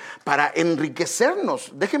Señor para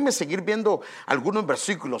enriquecernos. Déjenme seguir viendo algunos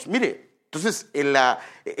versículos. Mire. Entonces,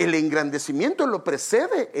 el engrandecimiento lo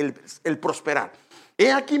precede el prosperar. He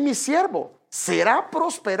aquí mi siervo, será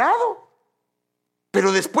prosperado.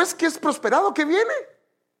 Pero después que es prosperado, ¿qué viene?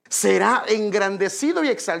 Será engrandecido y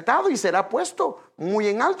exaltado y será puesto muy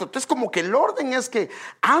en alto. Entonces, como que el orden es que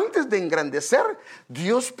antes de engrandecer,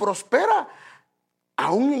 Dios prospera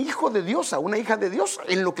a un hijo de Dios, a una hija de Dios,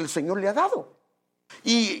 en lo que el Señor le ha dado.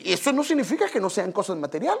 Y eso no significa que no sean cosas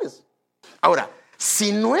materiales. Ahora,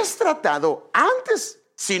 si no es tratado antes,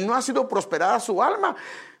 si no ha sido prosperada su alma,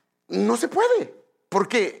 no se puede,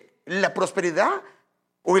 porque la prosperidad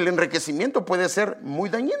o el enriquecimiento puede ser muy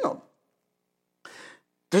dañino.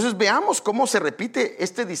 Entonces veamos cómo se repite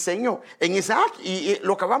este diseño en Isaac y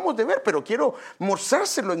lo acabamos de ver, pero quiero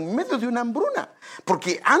mostrárselo en medio de una hambruna,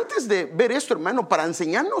 porque antes de ver esto, hermano, para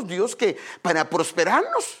enseñarnos Dios que para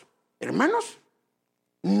prosperarnos, hermanos,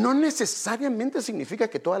 no necesariamente significa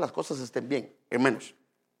que todas las cosas estén bien. Hermanos,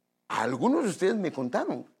 algunos de ustedes me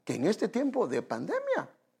contaron que en este tiempo de pandemia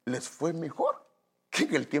les fue mejor que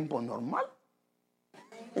en el tiempo normal.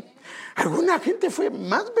 Alguna gente fue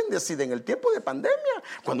más bendecida en el tiempo de pandemia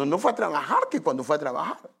cuando no fue a trabajar que cuando fue a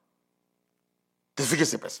trabajar. Entonces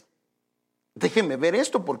fíjese pues, déjenme ver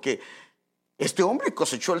esto porque este hombre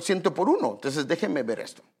cosechó el 100 por 1. Entonces déjenme ver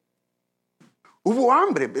esto. Hubo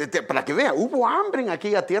hambre, para que vea, hubo hambre en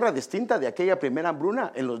aquella tierra distinta de aquella primera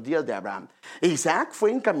hambruna en los días de Abraham. E Isaac fue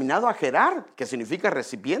encaminado a Gerar, que significa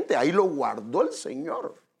recipiente, ahí lo guardó el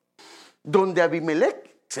Señor. Donde Abimelech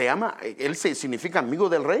significa amigo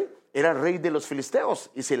del rey, era rey de los filisteos.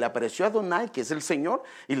 Y se le apareció a Adonai, que es el Señor,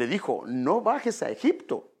 y le dijo, no bajes a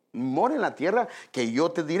Egipto, mora en la tierra que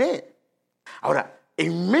yo te diré. Ahora,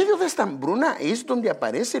 en medio de esta hambruna es donde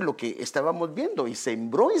aparece lo que estábamos viendo. Y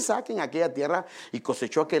sembró Isaac en aquella tierra y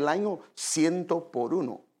cosechó aquel año 100 por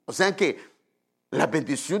 1. O sea que la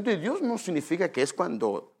bendición de Dios no significa que es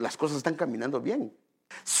cuando las cosas están caminando bien,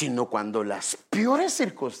 sino cuando las peores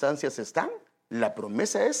circunstancias están. La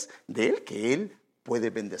promesa es de Él que Él puede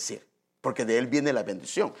bendecir, porque de Él viene la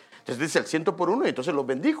bendición. Entonces dice el 100 por 1 y entonces lo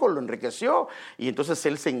bendijo, lo enriqueció y entonces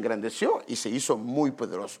Él se engrandeció y se hizo muy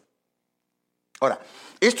poderoso. Ahora,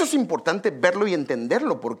 esto es importante verlo y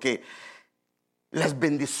entenderlo porque las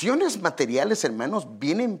bendiciones materiales, hermanos,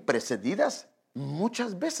 vienen precedidas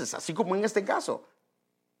muchas veces, así como en este caso,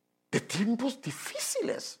 de tiempos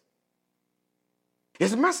difíciles.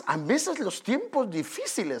 Es más, a veces los tiempos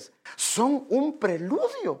difíciles son un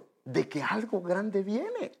preludio de que algo grande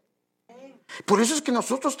viene. Por eso es que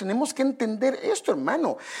nosotros tenemos que entender esto,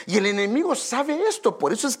 hermano. Y el enemigo sabe esto.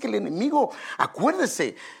 Por eso es que el enemigo,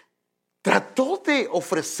 acuérdese, trató de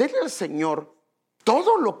ofrecerle al Señor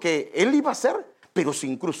todo lo que Él iba a hacer, pero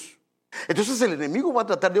sin cruz. Entonces el enemigo va a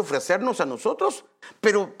tratar de ofrecernos a nosotros,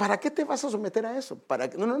 pero ¿para qué te vas a someter a eso?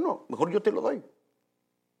 No, mejor yo te lo doy.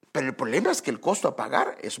 Pero el problema es que el costo a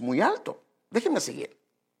pagar es muy alto. Déjeme seguir.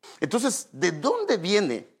 Entonces, ¿de dónde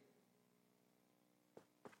viene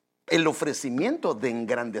el ofrecimiento de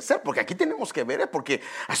engrandecer? Porque aquí tenemos que ver, porque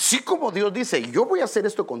así como Dios dice, yo voy a hacer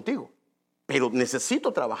esto contigo, pero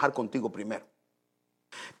necesito trabajar contigo primero.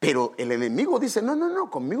 Pero el enemigo dice, no,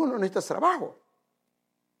 conmigo no necesitas trabajo.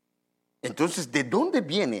 Entonces, ¿de dónde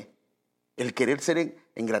viene el querer ser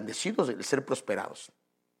engrandecidos, el ser prosperados?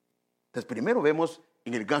 Entonces, primero vemos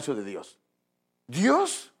en el caso de Dios.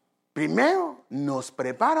 Dios primero nos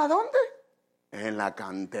prepara, ¿dónde? En la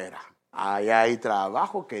cantera. Ahí hay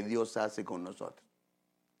trabajo que Dios hace con nosotros.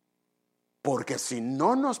 Porque si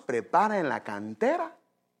no nos prepara en la cantera,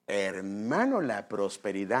 hermano, la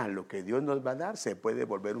prosperidad, lo que Dios nos va a dar, se puede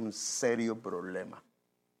volver un serio problema.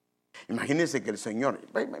 Imagínense que el Señor,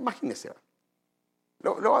 imagínense, le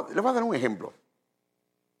voy a dar un ejemplo.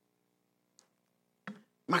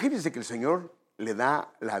 Imagínense que el Señor le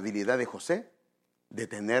da la habilidad de José de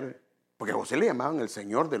tener, porque a José le llamaban el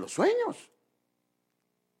Señor de los sueños,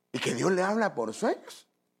 y que Dios le habla por sueños.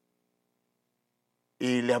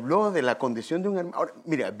 Y le habló de la condición de un hermano. Ahora,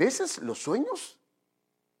 mire, a veces los sueños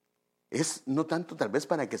es no tanto tal vez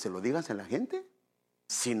para que se lo digas a la gente,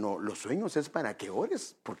 sino los sueños es para que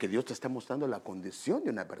ores, porque Dios te está mostrando la condición de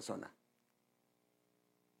una persona.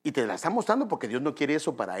 Y te la está mostrando porque Dios no quiere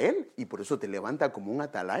eso para él, y por eso te levanta como un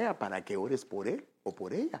atalaya para que ores por él o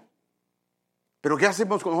por ella. Pero ¿qué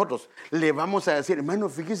hacemos con nosotros? Le vamos a decir, hermano,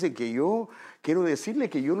 fíjese que yo quiero decirle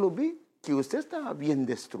que yo lo vi, que usted estaba bien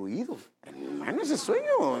destruido. Hermano, ese sueño.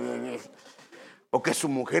 O que su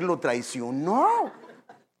mujer lo traicionó.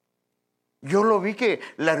 Yo lo vi que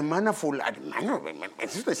la hermana fulana, hermano, en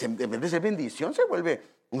vez de ser bendición se vuelve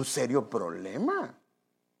un serio problema.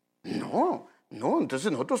 No,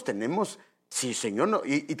 entonces nosotros tenemos, sí, Señor, no,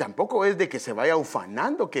 y tampoco es de que se vaya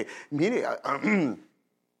ufanando, que mire,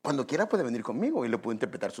 cuando quiera puede venir conmigo y le puedo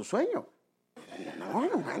interpretar su sueño. No,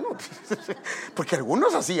 hermano, porque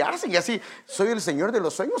algunos así hacen, y así, soy el Señor de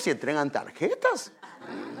los sueños y entregan tarjetas.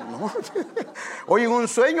 No. Oyen un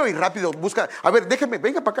sueño y rápido buscan, a ver, déjeme,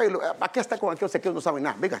 venga para acá, aquí está con aquellos que no saben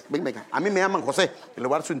nada, venga, a mí me llaman José, y le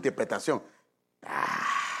voy a dar su interpretación.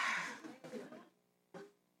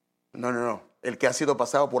 No, el que ha sido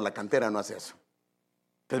pasado por la cantera no hace eso.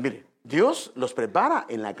 Entonces mire, Dios los prepara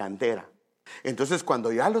en la cantera. Entonces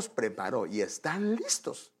cuando ya los preparó y están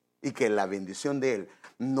listos, y que la bendición de Él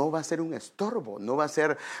no va a ser un estorbo, no va a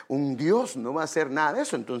ser un Dios, no va a ser nada de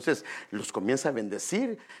eso, entonces los comienza a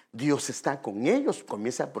bendecir, Dios está con ellos,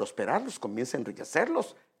 comienza a prosperarlos, comienza a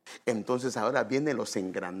enriquecerlos. Entonces ahora viene, los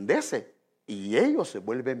engrandece y ellos se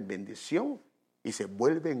vuelven bendición y se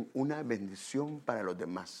vuelven una bendición para los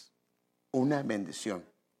demás. Una bendición.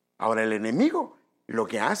 Ahora el enemigo Lo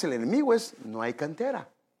que hace el enemigo es, no hay cantera.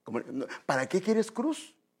 ¿Para qué quieres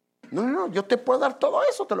cruz? No, no, no, yo te puedo dar todo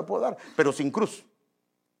eso, te lo puedo dar, pero sin cruz.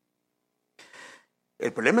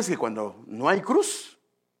 El problema es que cuando no hay cruz,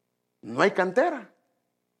 no hay cantera,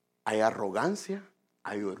 hay arrogancia,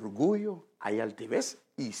 hay orgullo, hay altivez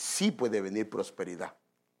y sí puede venir prosperidad,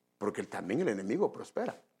 porque también el enemigo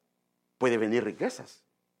prospera. Puede venir riquezas,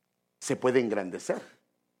 se puede engrandecer,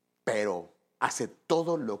 pero hace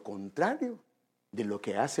todo lo contrario de lo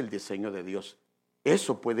que hace el diseño de Dios.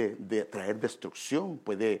 Eso puede traer destrucción,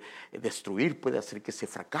 puede destruir, puede hacer que se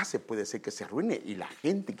fracase, puede hacer que se arruine. Y la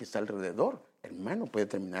gente que está alrededor, hermano, puede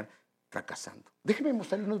terminar fracasando. Déjeme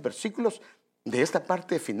mostrarle unos versículos de esta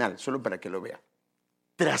parte final, solo para que lo vea.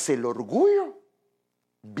 Tras el orgullo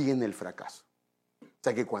viene el fracaso. O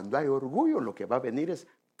sea que cuando hay orgullo, lo que va a venir es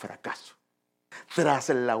fracaso. Tras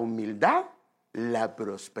la humildad, la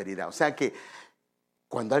prosperidad. O sea que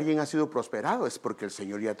cuando alguien ha sido prosperado es porque el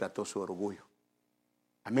Señor ya trató su orgullo.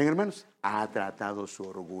 Amén, hermanos. Ha tratado su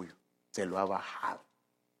orgullo. Se lo ha bajado.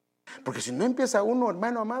 Porque si no empieza uno,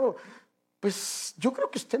 hermano amado, pues yo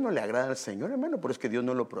creo que a usted no le agrada al Señor, hermano, pero es que Dios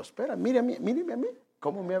no lo prospera. Míreme a mí,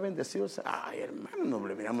 cómo me ha bendecido. Ay, hermano, no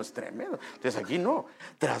le miramos tremendo. Entonces aquí no.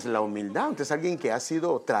 Tras la humildad, entonces alguien que ha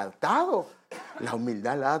sido tratado, la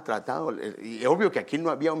humildad la ha tratado. Y obvio que aquí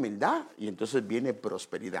no había humildad y entonces viene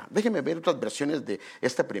prosperidad. Déjenme ver otras versiones de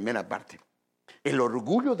esta primera parte. El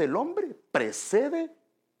orgullo del hombre precede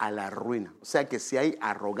a la ruina. O sea que si hay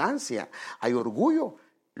arrogancia, hay orgullo,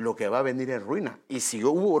 lo que va a venir es ruina. Y si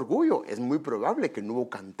hubo orgullo, es muy probable que no hubo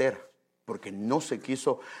cantera, porque no se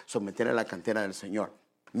quiso someter a la cantera del Señor.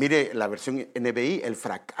 Mire la versión NBI,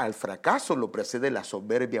 al fracaso lo precede la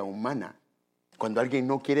soberbia humana. Cuando alguien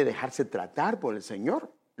no quiere dejarse tratar por el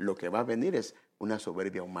Señor, lo que va a venir es una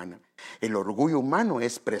soberbia humana. El orgullo humano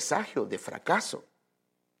es presagio de fracaso.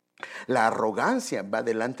 La arrogancia va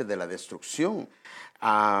delante de la destrucción.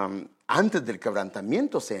 Antes del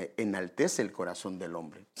quebrantamiento se enaltece el corazón del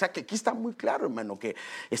hombre. O sea que aquí está muy claro, hermano, que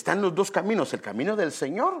están los dos caminos. El camino del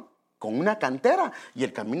Señor con una cantera y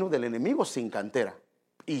el camino del enemigo sin cantera.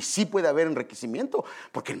 Y sí puede haber enriquecimiento,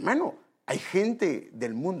 porque, hermano, hay gente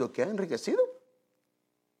del mundo que ha enriquecido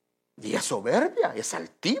y es soberbia, es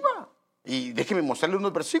altiva. Y déjeme mostrarle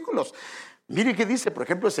unos versículos. Mire qué dice, por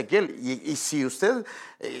ejemplo, Ezequiel. Y si usted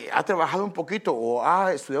ha trabajado un poquito o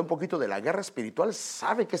ha estudiado un poquito de la guerra espiritual,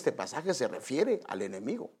 sabe que este pasaje se refiere al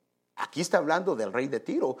enemigo. Aquí está hablando del rey de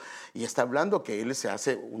Tiro y está hablando que él se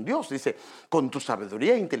hace un dios. Dice, con tu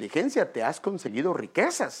sabiduría e inteligencia te has conseguido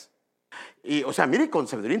riquezas. Y, o sea, mire, con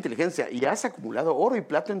sabiduría e inteligencia, y has acumulado oro y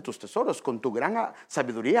plata en tus tesoros. Con tu gran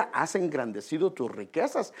sabiduría has engrandecido tus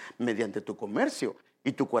riquezas mediante tu comercio.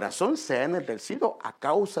 Y tu corazón se ha enaltecido a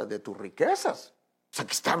causa de tus riquezas. O sea,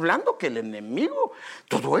 que está hablando que el enemigo,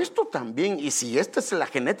 todo esto también, y si esta es la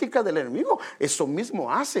genética del enemigo, eso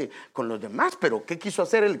mismo hace con los demás. Pero ¿qué quiso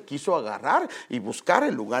hacer? Él quiso agarrar y buscar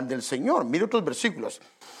el lugar del Señor. Mire otros versículos.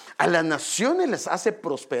 A las naciones les hace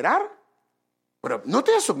prosperar, pero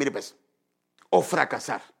note eso, mire pues, o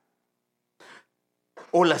fracasar.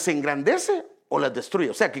 O las engrandece o las destruye.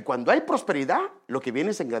 O sea, que cuando hay prosperidad, lo que viene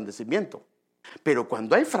es engrandecimiento. Pero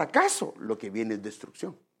cuando hay fracaso, lo que viene es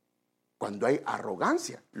destrucción. Cuando hay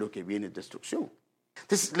arrogancia, lo que viene es destrucción.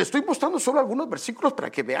 Entonces, le estoy mostrando solo algunos versículos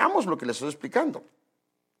para que veamos lo que les estoy explicando.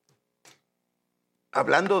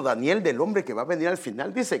 Hablando Daniel del hombre que va a venir al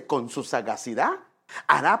final, dice, con su sagacidad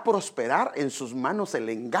hará prosperar en sus manos el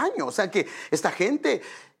engaño. O sea que esta gente,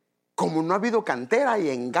 como no ha habido cantera, hay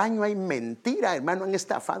engaño, hay mentira, hermano, han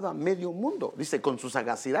estafado a medio mundo. Dice, con su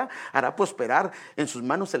sagacidad hará prosperar en sus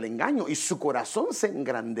manos el engaño y su corazón se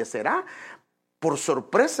engrandecerá. Por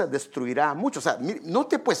sorpresa destruirá a muchos. O sea,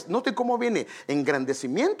 note cómo viene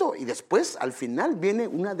engrandecimiento y después al final viene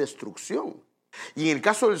una destrucción. Y en el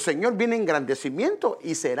caso del Señor viene engrandecimiento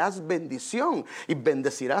y serás bendición y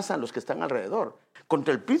bendecirás a los que están alrededor.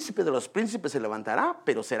 Contra el príncipe de los príncipes se levantará,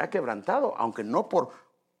 pero será quebrantado, aunque no por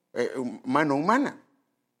mano humana.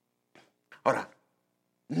 Ahora,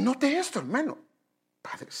 note esto, hermano.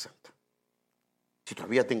 Padre Santo. Si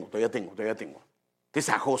todavía tengo.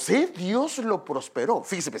 Entonces a José Dios lo prosperó.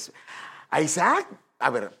 Fíjese, pues, a Isaac, a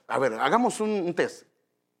ver, hagamos un test.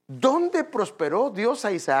 ¿Dónde prosperó Dios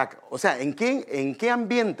a Isaac? O sea, ¿en qué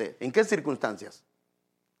ambiente? ¿En qué circunstancias?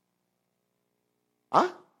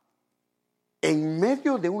 ¿Ah? En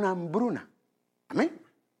medio de una hambruna. Amén.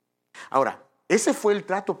 Ahora, ese fue el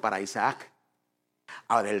trato para Isaac.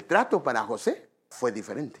 Ahora, el trato para José fue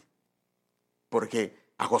diferente. Porque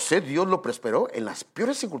a José Dios lo prosperó en las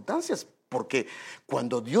peores circunstancias. Porque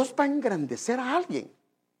cuando Dios va a engrandecer a alguien,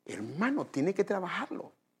 hermano, tiene que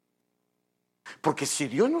trabajarlo. Porque si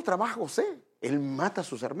Dios no trabaja a José, él mata a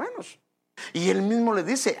sus hermanos. Y él mismo le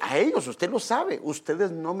dice a ellos, usted lo sabe,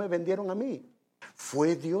 ustedes no me vendieron a mí.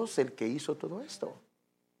 Fue Dios el que hizo todo esto.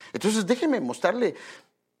 Entonces déjeme mostrarle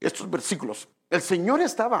estos versículos. El Señor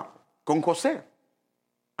estaba con José.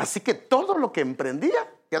 Así que todo lo que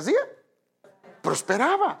emprendía, ¿qué hacía?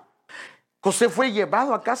 Prosperaba. José fue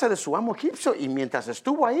llevado a casa de su amo egipcio y mientras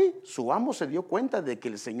estuvo ahí, su amo se dio cuenta de que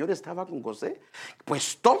el Señor estaba con José.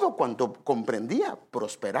 Pues todo cuanto comprendía,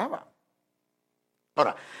 prosperaba.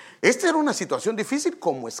 Ahora, esta era una situación difícil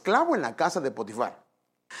como esclavo en la casa de Potifar.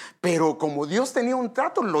 Pero como Dios tenía un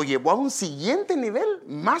trato, lo llevó a un siguiente nivel,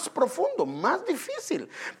 más profundo, más difícil.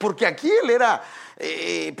 Porque aquí él era,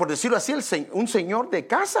 por decirlo así, un señor de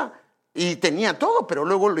casa y tenía todo, pero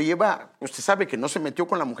luego lo lleva, usted sabe que no se metió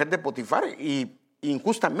con la mujer de Potifar y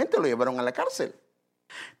injustamente lo llevaron a la cárcel.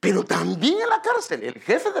 Pero también en la cárcel, el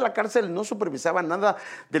jefe de la cárcel no supervisaba nada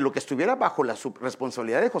de lo que estuviera bajo la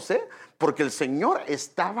responsabilidad de José, porque el Señor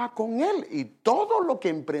estaba con él y todo lo que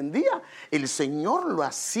emprendía, el Señor lo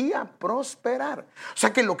hacía prosperar. O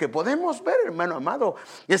sea que lo que podemos ver, hermano amado,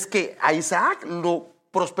 es que a Isaac lo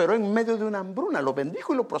prosperó en medio de una hambruna, lo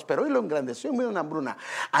bendijo y lo prosperó y lo engrandeció en medio de una hambruna.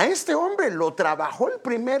 A este hombre lo trabajó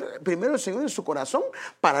primero el Señor en su corazón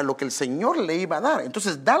para lo que el Señor le iba a dar.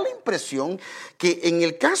 Entonces da la impresión que en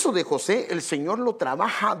el caso de José el Señor lo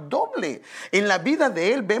trabaja doble. En la vida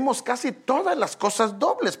de él vemos casi todas las cosas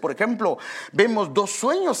dobles. Por ejemplo, vemos 2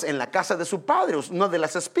 sueños en la casa de su padre, uno de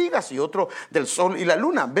las espigas y otro del sol y la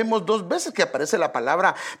luna. Vemos 2 veces que aparece la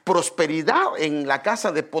palabra prosperidad en la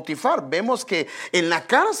casa de Potifar. Vemos que en la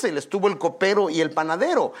cárcel estuvo el copero y el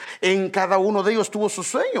panadero. En cada uno de ellos tuvo su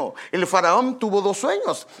sueño. El faraón tuvo 2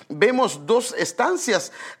 sueños. Vemos 2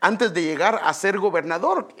 estancias antes de llegar a ser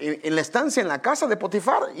gobernador. En la estancia en la casa de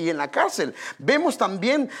Potifar y en la cárcel. Vemos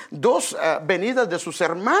también 2 venidas de sus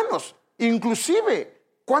hermanos. Inclusive,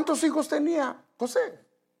 ¿cuántos hijos tenía José?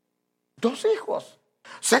 2 hijos.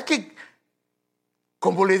 O sea que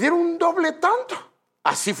como le dieron un doble tanto,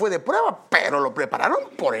 así fue de prueba, pero lo prepararon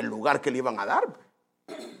por el lugar que le iban a dar.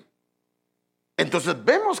 Entonces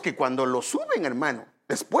vemos que cuando lo suben, hermano,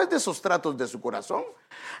 después de esos tratos de su corazón,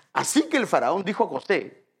 así que el faraón dijo a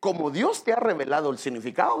José, como Dios te ha revelado el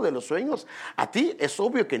significado de los sueños, a ti es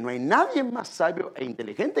obvio que no hay nadie más sabio e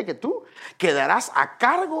inteligente que tú, quedarás a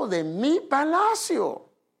cargo de mi palacio.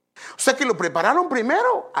 O sea que lo prepararon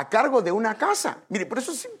primero a cargo de una casa. Mire, por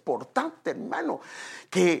eso es importante, hermano,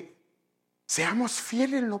 que seamos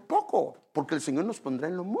fieles en lo poco, porque el Señor nos pondrá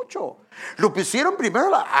en lo mucho. Lo pusieron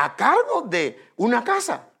primero a cargo de una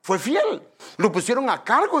casa, fue fiel. Lo pusieron a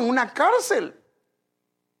cargo en una cárcel.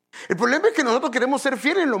 El problema es que nosotros queremos ser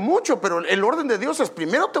fieles en lo mucho, pero el orden de Dios es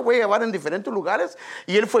primero te voy a llevar en diferentes lugares,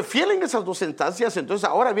 y él fue fiel en esas 2 instancias. Entonces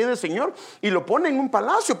ahora viene el Señor y lo pone en un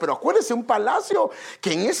palacio, pero acuérdese, un palacio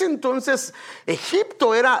que en ese entonces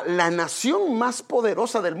Egipto era la nación más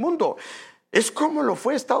poderosa del mundo. Es como lo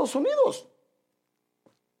fue Estados Unidos.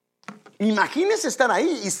 Imagínese estar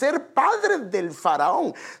ahí y ser padre del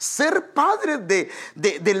faraón, ser padre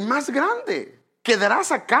del más grande.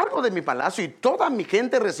 Quedarás a cargo de mi palacio y toda mi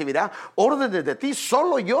gente recibirá órdenes de ti.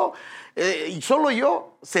 Solo yo,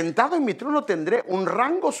 sentado en mi trono, tendré un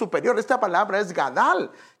rango superior. Esta palabra es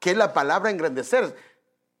gadal, que es la palabra engrandecer,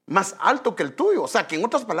 más alto que el tuyo. O sea, que en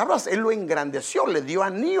otras palabras, él lo engrandeció, le dio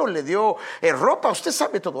anillo, le dio ropa. Usted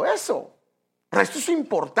sabe todo eso. Pero esto es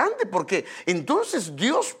importante porque entonces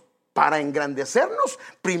Dios, para engrandecernos,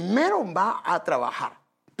 primero va a trabajar.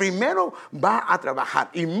 Primero va a trabajar.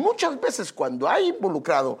 Y muchas veces cuando hay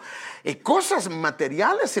involucrado cosas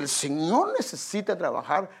materiales, el Señor necesita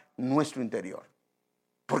trabajar nuestro interior.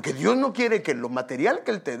 Porque Dios no quiere que lo material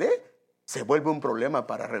que Él te dé se vuelva un problema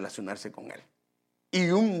para relacionarse con Él. Y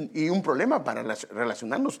un problema para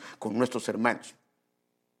relacionarnos con nuestros hermanos.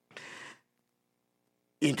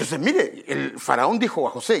 Y entonces, mire, el faraón dijo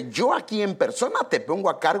a José, yo aquí en persona te pongo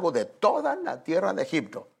a cargo de toda la tierra de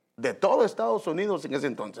Egipto, de todo Estados Unidos en ese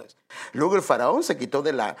entonces. Luego el faraón se quitó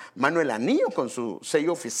de la mano el anillo con su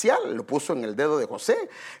sello oficial, lo puso en el dedo de José,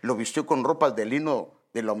 lo vistió con ropas de lino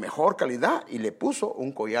de la mejor calidad y le puso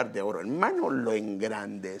un collar de oro. Hermano, lo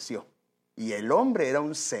engrandeció. Y el hombre era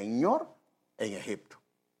un señor en Egipto.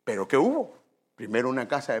 ¿Pero qué hubo? Primero una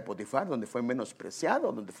casa de Potifar donde fue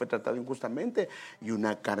menospreciado, donde fue tratado injustamente, y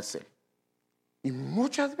una cárcel. Y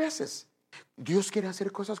muchas veces Dios quiere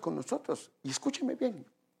hacer cosas con nosotros. Y escúcheme bien,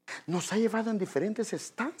 nos ha llevado en diferentes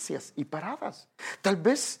estancias y paradas. Tal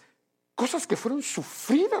vez cosas que fueron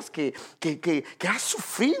sufridas, que has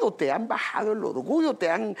sufrido, te han bajado el orgullo, te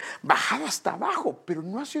han bajado hasta abajo, pero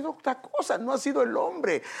no ha sido otra cosa, no ha sido el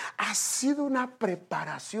hombre, ha sido una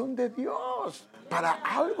preparación de Dios para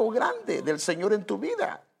algo grande del Señor en tu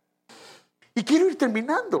vida. Y quiero ir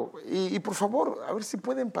terminando. Y por favor, a ver si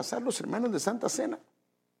pueden pasar los hermanos de Santa Cena.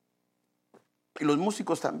 Y los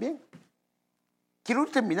músicos también. Quiero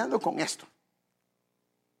ir terminando con esto.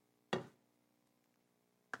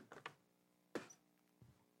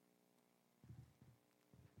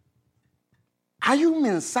 Hay un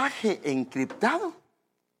mensaje encriptado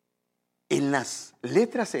en las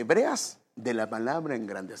letras hebreas de la palabra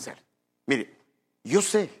engrandecer. Mire, yo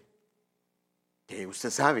sé que usted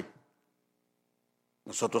sabe,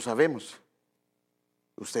 nosotros sabemos,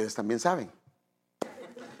 ustedes también saben,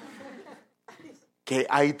 que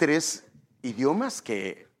hay 3 idiomas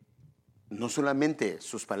que no solamente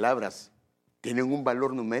sus palabras tienen un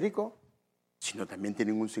valor numérico, sino también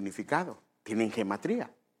tienen un significado, tienen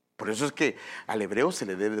gematría. Por eso es que al hebreo se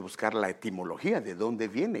le debe buscar la etimología, de dónde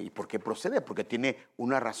viene y por qué procede, porque tiene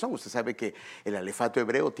una razón. Usted sabe que el alefato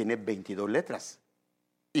hebreo tiene 22 letras.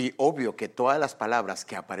 Y obvio que todas las palabras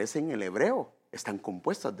que aparecen en el hebreo están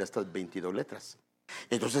compuestas de estas 22 letras.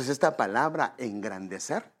 Entonces esta palabra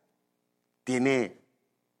engrandecer tiene,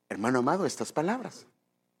 hermano amado, estas palabras.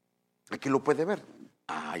 Aquí lo puede ver.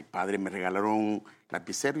 Ay, padre, me regalaron un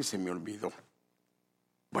lapicero y se me olvidó.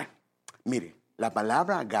 Bueno, mire. La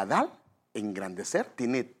palabra gadal, engrandecer,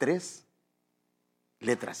 tiene 3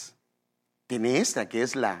 letras. Tiene esta que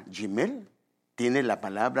es la gimel, tiene la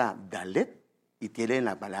palabra dalet y tiene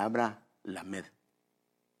la palabra lamed.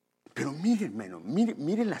 Pero miren, hermano,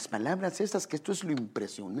 miren las palabras estas, que esto es lo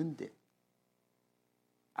impresionante.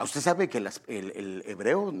 Usted sabe que el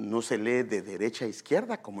hebreo no se lee de derecha a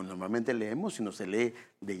izquierda como normalmente leemos, sino se lee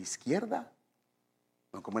de izquierda.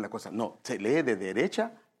 No, ¿cómo es la cosa? No, se lee de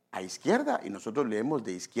derecha a izquierda y nosotros leemos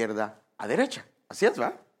de izquierda a derecha. Así es,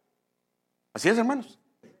 ¿va? Así es, hermanos.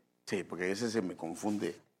 Sí, porque a veces se me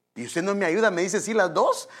confunde. Y usted no me ayuda, me dice sí las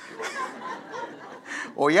dos.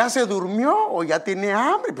 O ya se durmió o ya tiene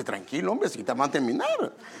hambre. Pues tranquilo, hombre, si vamos a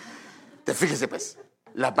terminar. Fíjese pues,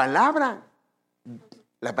 la palabra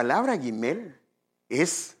gimel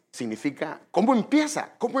significa, ¿cómo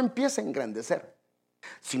empieza? ¿Cómo empieza a engrandecer?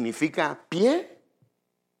 Significa pie,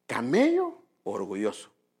 camello,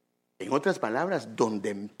 orgulloso. En otras palabras, donde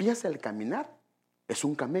empieza el caminar es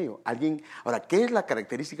un camello. Ahora, ¿qué es la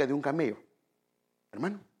característica de un camello,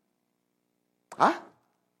 hermano? ¿Ah?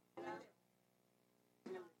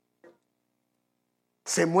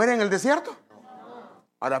 ¿Se muere en el desierto?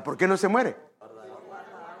 Ahora, ¿por qué no se muere?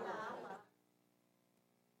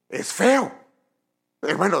 Es feo.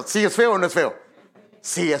 Hermano, ¿sí es feo o no es feo?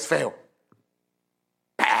 Sí es feo.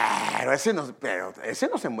 Pero ese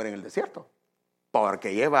no se muere en el desierto.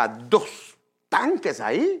 Porque lleva 2 tanques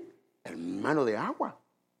ahí, hermano, de agua.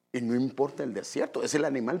 Y no importa el desierto. Es el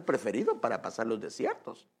animal preferido para pasar los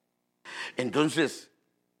desiertos. Entonces,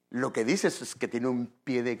 lo que dice es que tiene un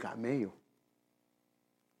pie de camello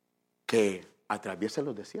que atraviesa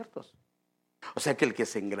los desiertos. O sea que el que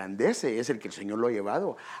se engrandece es el que el Señor lo ha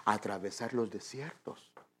llevado a atravesar los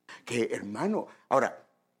desiertos. Que, hermano, ahora,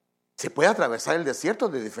 se puede atravesar el desierto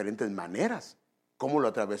de diferentes maneras. ¿Cómo lo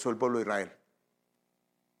atravesó el pueblo de Israel?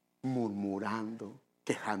 Murmurando,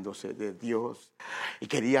 quejándose de Dios. ¿Y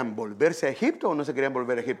querían volverse a Egipto o no se querían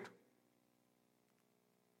volver a Egipto?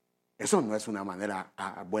 Eso no es una manera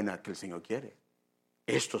buena que el Señor quiere.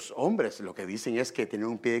 Estos hombres lo que dicen es que tienen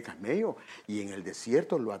un pie de camello y en el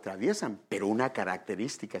desierto lo atraviesan, pero una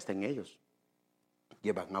característica está en ellos: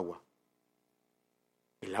 llevan agua.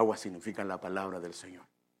 El agua significa la palabra del Señor.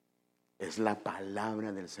 Es la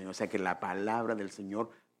palabra del Señor, o sea que la palabra del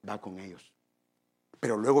Señor va con ellos.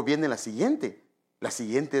 Pero luego viene la siguiente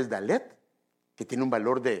es Dalet, que tiene un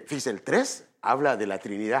valor de, fíjese, el 3 habla de la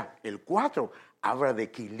Trinidad, el 4 habla de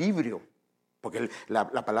equilibrio, porque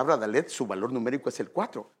la palabra Dalet, su valor numérico es el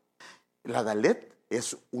 4. La Dalet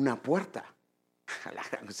es una puerta.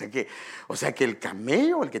 O sea que el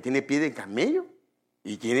camello, el que tiene pie de camello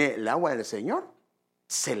y tiene el agua del Señor,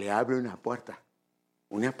 se le abre una puerta.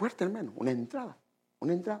 Una puerta, hermano, una entrada.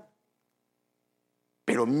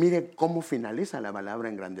 Pero mire cómo finaliza la palabra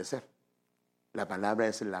engrandecer. La palabra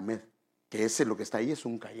es el lamed, que ese lo que está ahí es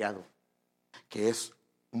un cayado, que es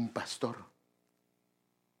un pastor,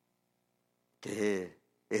 que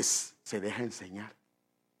se deja enseñar.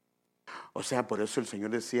 O sea, por eso el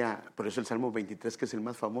Señor decía, por eso el Salmo 23, que es el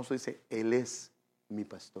más famoso, dice: Él es mi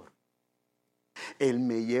pastor. Él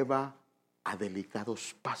me lleva a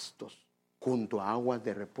delicados pastos, junto a aguas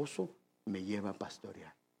de reposo me lleva a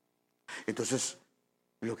pastorear. Entonces,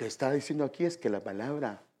 lo que está diciendo aquí es que la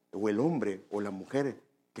palabra, o el hombre, o la mujer,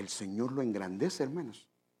 que el Señor lo engrandece, hermanos,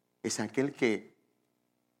 es aquel que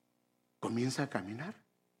comienza a caminar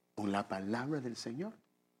con la palabra del Señor.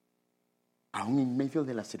 Aún en medio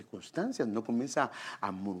de las circunstancias, no comienza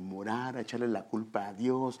a murmurar, a echarle la culpa a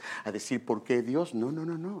Dios, a decir ¿por qué Dios? No, no,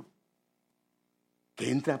 no, no. Que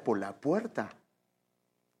entra por la puerta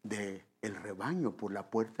del rebaño, por la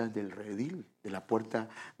puerta del redil, de la puerta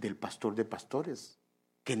del pastor de pastores.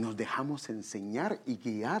 Que nos dejamos enseñar y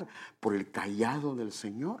guiar por el cayado del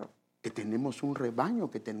Señor. Que tenemos un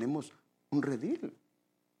rebaño, que tenemos un redil.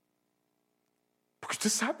 Porque usted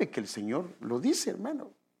sabe que el Señor lo dice,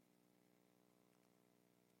 hermano.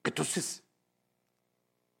 Entonces,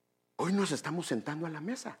 hoy nos estamos sentando a la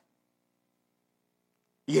mesa.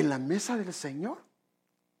 Y en la mesa del Señor,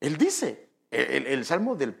 Él dice, el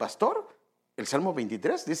salmo del pastor, el salmo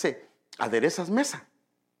 23, dice, aderezas mesa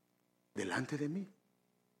delante de mí,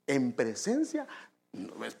 en presencia,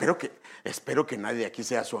 espero que nadie aquí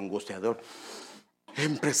sea su angustiador.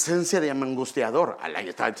 En presencia de mi angustiador. Ahí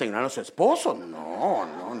está enseñando a su esposo.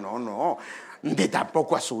 No. Ni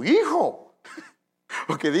tampoco a su hijo.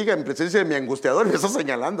 O que diga en presencia de mi angustiador, me está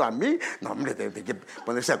señalando a mí. No, hombre, de que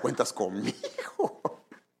ponerse a cuentas conmigo.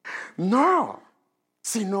 No,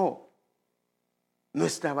 sino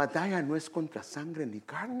nuestra batalla no es contra sangre ni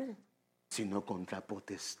carne, sino contra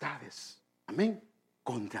potestades. Amén.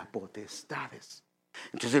 Contra potestades.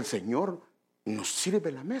 Entonces el Señor nos sirve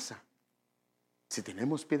la mesa. Si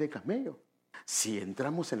tenemos pie de camello, si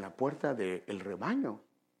entramos en la puerta del rebaño,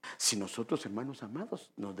 si nosotros, hermanos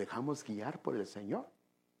amados, nos dejamos guiar por el Señor,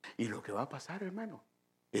 y lo que va a pasar, hermano,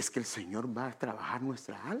 es que el Señor va a trabajar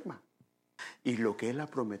nuestra alma, y lo que Él ha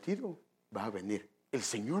prometido va a venir. El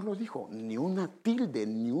Señor lo dijo, ni una tilde,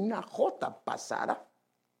 ni una jota pasará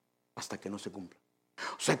hasta que no se cumpla.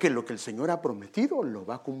 O sea que lo que el Señor ha prometido lo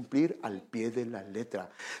va a cumplir al pie de la letra.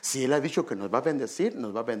 Si Él ha dicho que nos va a bendecir,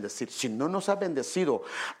 nos va a bendecir. Si no nos ha bendecido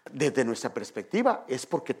desde nuestra perspectiva, es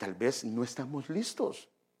porque tal vez no estamos listos.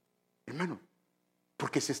 Hermano,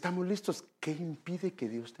 porque si estamos listos, ¿qué impide que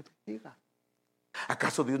Dios te bendiga?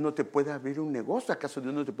 ¿Acaso Dios no te puede abrir un negocio? ¿Acaso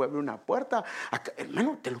Dios no te puede abrir una puerta?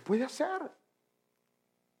 Hermano, te lo puede hacer.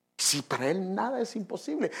 Si para Él nada es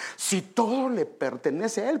imposible, si todo le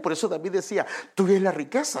pertenece a Él. Por eso David decía, tuya es la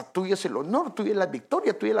riqueza, tuyo es el honor, tuya es la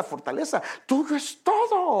victoria, tuya es la fortaleza, tuyo es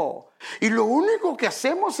todo. Y lo único que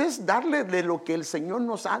hacemos es darle de lo que el Señor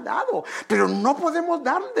nos ha dado. Pero no podemos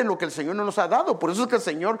darle de lo que el Señor no nos ha dado. Por eso es que el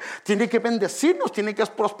Señor tiene que bendecirnos, tiene que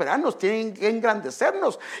prosperarnos, tiene que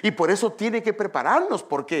engrandecernos. Y por eso tiene que prepararnos,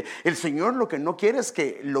 porque el Señor lo que no quiere es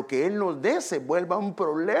que lo que Él nos dé se vuelva un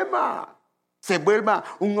problema, se vuelva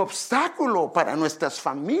un obstáculo para nuestras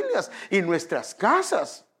familias y nuestras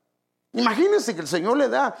casas. Imagínense que el Señor le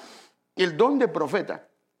da el don de profeta.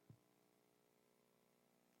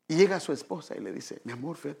 Y llega a su esposa y le dice, mi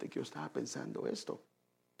amor, fíjate que yo estaba pensando esto.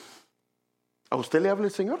 ¿A usted le habla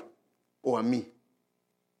el Señor o a mí?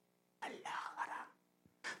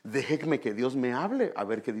 Déjeme que Dios me hable a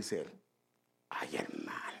ver qué dice Él. Ay,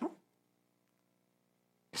 hermano,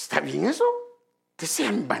 ¿está bien eso? ¿Usted se ha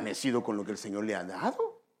envanecido con lo que el Señor le ha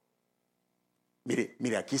dado? Mire,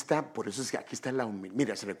 aquí está, por eso es que aquí está la humildad.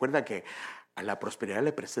 Mira, se recuerda que a la prosperidad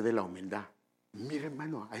le precede la humildad. Mire,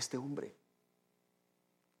 hermano, a este hombre.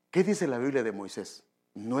 ¿Qué dice la Biblia de Moisés?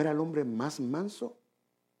 ¿No era el hombre más manso?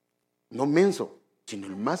 No menso, sino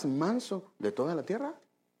el más manso de toda la tierra.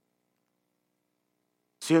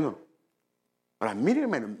 ¿Sí o no? Ahora, mire,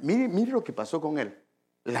 hermano, mire lo que pasó con él.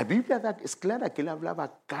 La Biblia es clara que él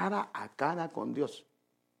hablaba cara a cara con Dios.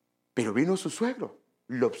 Pero vino su suegro,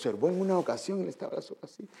 lo observó en una ocasión, él estaba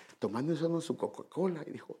así, tomándose su Coca-Cola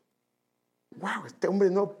y dijo, wow, este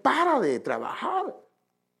hombre no para de trabajar.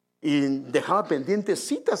 Y dejaba pendientes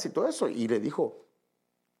citas y todo eso. Y le dijo,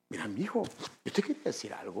 mira, mijo, yo te quería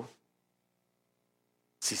decir algo.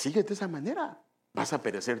 Si sigues de esa manera, vas a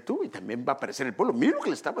perecer tú y también va a perecer el pueblo. Mira lo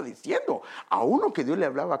que le estaba diciendo a uno que Dios le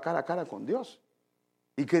hablaba cara a cara con Dios.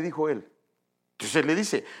 ¿Y qué dijo él? Entonces le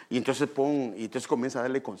dice, y entonces comienza a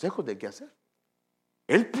darle consejos de qué hacer.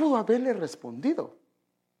 Él pudo haberle respondido,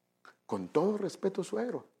 con todo respeto,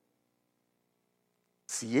 suegro.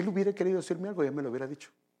 Si él hubiera querido decirme algo, ya me lo hubiera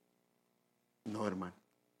dicho. No, hermano.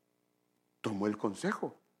 Tomó el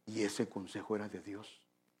consejo y ese consejo era de Dios.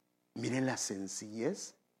 Miren la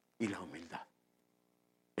sencillez y la humildad.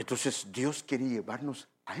 Entonces Dios quiere llevarnos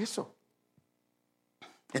a eso.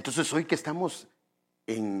 Entonces hoy que estamos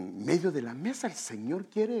en medio de la mesa, el Señor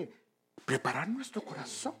quiere preparar nuestro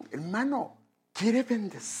corazón, hermano. Quiere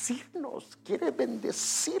bendecirnos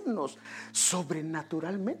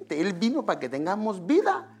sobrenaturalmente. Él vino para que tengamos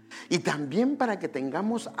vida y también para que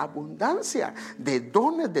tengamos abundancia de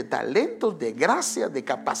dones, de talentos, de gracias, de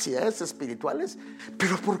capacidades espirituales.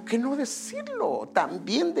 Pero ¿por qué no decirlo?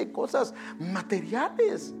 También de cosas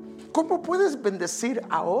materiales. ¿Cómo puedes bendecir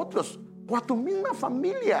a otros o a tu misma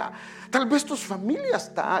familia. Tal vez tu familia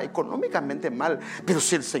está económicamente mal, pero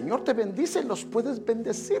si el Señor te bendice, los puedes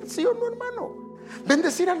bendecir, ¿sí o no, hermano?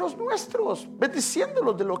 Bendecir a los nuestros,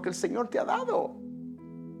 bendiciéndolos de lo que el Señor te ha dado.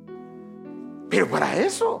 Pero para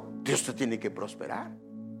eso Dios te tiene que prosperar.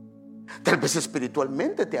 Tal vez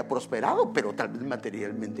espiritualmente te ha prosperado, pero tal vez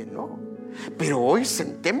materialmente no. Pero hoy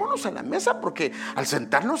sentémonos a la mesa, porque al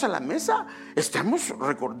sentarnos a la mesa estamos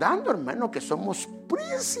recordando, hermano, que somos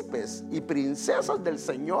príncipes y princesas del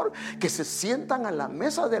Señor, que se sientan a la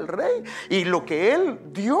mesa del Rey, y lo que Él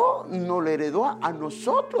dio nos lo heredó a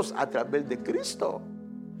nosotros a través de Cristo.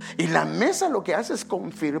 Y la mesa lo que hace es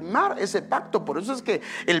confirmar ese pacto. Por eso es que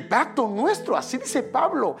el pacto nuestro, así dice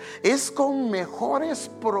Pablo, es con mejores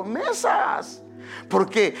promesas,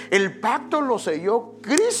 porque el pacto lo selló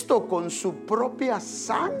Cristo con su propia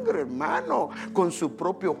sangre, hermano, con su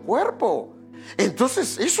propio cuerpo.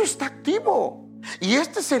 Entonces eso está activo. Y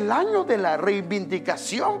este es el año de la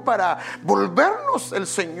reivindicación, para volvernos el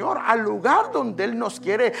Señor al lugar donde Él nos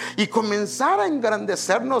quiere y comenzar a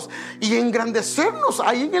engrandecernos, y engrandecernos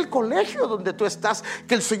ahí en el colegio donde tú estás.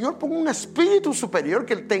 Que el Señor ponga un espíritu superior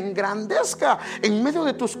que te engrandezca en medio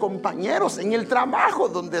de tus compañeros, en el trabajo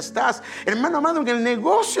donde estás, hermano amado, en el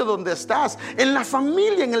negocio donde estás, en la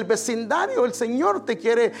familia, en el vecindario. El Señor te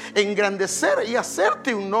quiere engrandecer y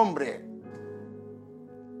hacerte un nombre.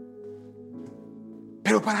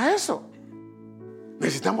 Pero para eso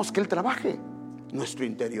necesitamos que Él trabaje nuestro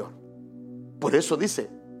interior. Por eso dice: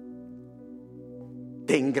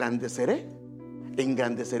 te engrandeceré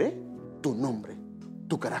tu nombre,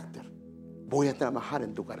 tu carácter. Voy a trabajar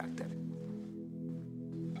en tu carácter.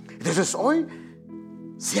 Entonces hoy,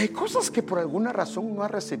 si hay cosas que por alguna razón no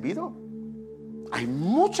has recibido, hay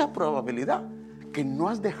mucha probabilidad que no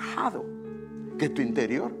has dejado que tu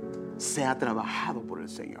interior sea trabajado por el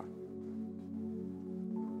Señor.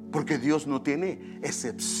 Porque Dios no tiene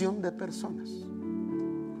excepción de personas.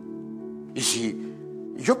 Y si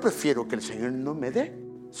yo prefiero que el Señor no me dé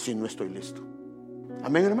si no estoy listo.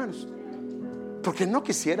 Amén, hermanos. Porque no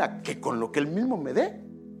quisiera que con lo que Él mismo me dé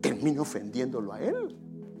termine ofendiéndolo a Él.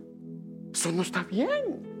 Eso no está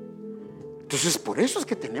bien. Entonces por eso es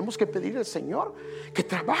que tenemos que pedir al Señor que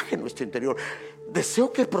trabaje en nuestro interior.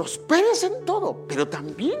 Deseo que prosperes en todo, pero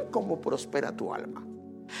también como prospera tu alma.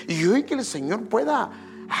 Y hoy que el Señor pueda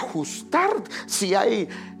ajustar, si hay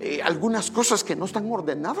algunas cosas que no están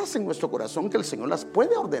ordenadas en nuestro corazón, que el Señor las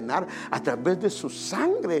puede ordenar a través de su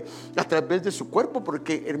sangre, a través de su cuerpo.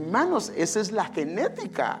 Porque, hermanos, esa es la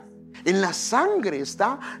genética. En la sangre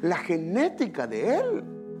está la genética de Él.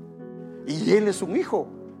 Y Él es un hijo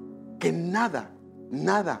que nada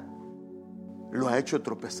lo ha hecho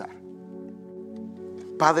tropezar.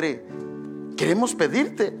 Padre, queremos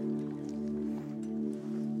pedirte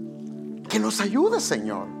que nos ayude,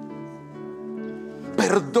 Señor.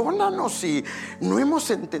 Perdónanos si no hemos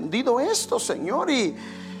entendido esto, Señor, y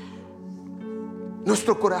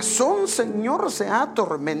nuestro corazón, Señor, se ha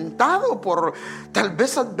atormentado por tal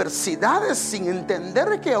vez adversidades, sin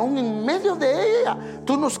entender que aún en medio de ella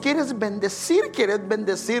tú nos quieres bendecir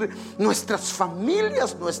nuestras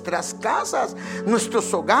familias, nuestras casas,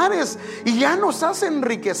 nuestros hogares. Y ya nos has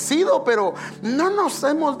enriquecido, pero no nos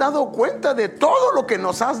hemos dado cuenta de todo lo que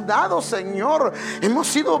nos has dado, Señor. Hemos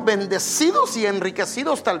sido bendecidos y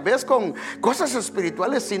enriquecidos tal vez con cosas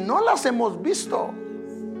espirituales y no las hemos visto.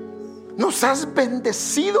 Nos has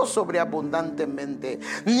bendecido sobreabundantemente.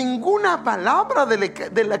 Ninguna palabra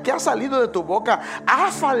de la que ha salido de tu boca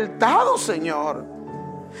ha faltado, Señor.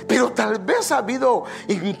 Pero tal vez ha habido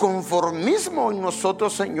inconformismo en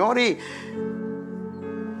nosotros, Señor, y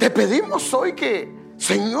te pedimos hoy que,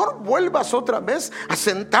 Señor, vuelvas otra vez a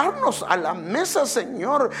sentarnos a la mesa,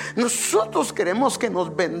 Señor. Nosotros queremos que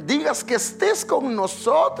nos bendigas, que estés con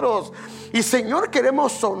nosotros. Y, Señor,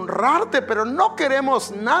 queremos honrarte, pero no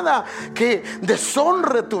queremos nada que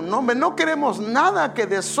deshonre tu nombre. No queremos nada que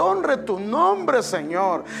deshonre tu nombre,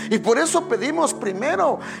 Señor. Y por eso pedimos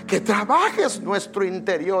primero que trabajes nuestro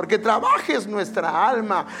interior, que trabajes nuestra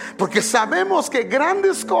alma, porque sabemos que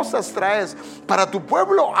grandes cosas traes para tu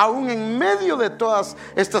pueblo, aún en medio de todas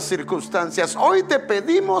estas circunstancias. Hoy te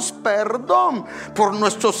pedimos perdón por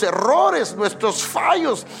nuestros errores, nuestros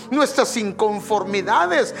fallos, nuestras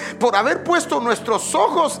inconformidades, por haber puesto nuestros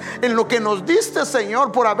ojos en lo que nos diste,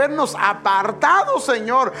 Señor, por habernos apartado,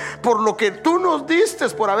 Señor, por lo que tú nos diste,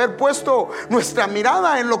 por haber puesto nuestra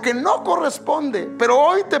mirada en lo que no corresponde. Pero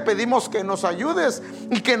hoy te pedimos que nos ayudes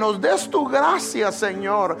y que nos des tu gracia,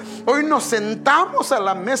 Señor. Hoy nos sentamos a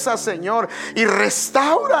la mesa, Señor, y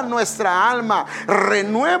restaura nuestra alma,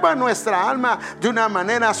 renueva nuestra alma de una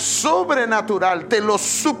manera sobrenatural. Te lo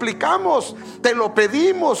suplicamos, te lo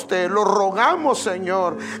pedimos, te lo rogamos,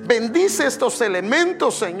 Señor. Bendice estos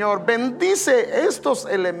elementos, Señor. Bendice estos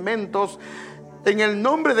elementos en el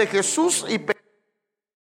nombre de Jesús y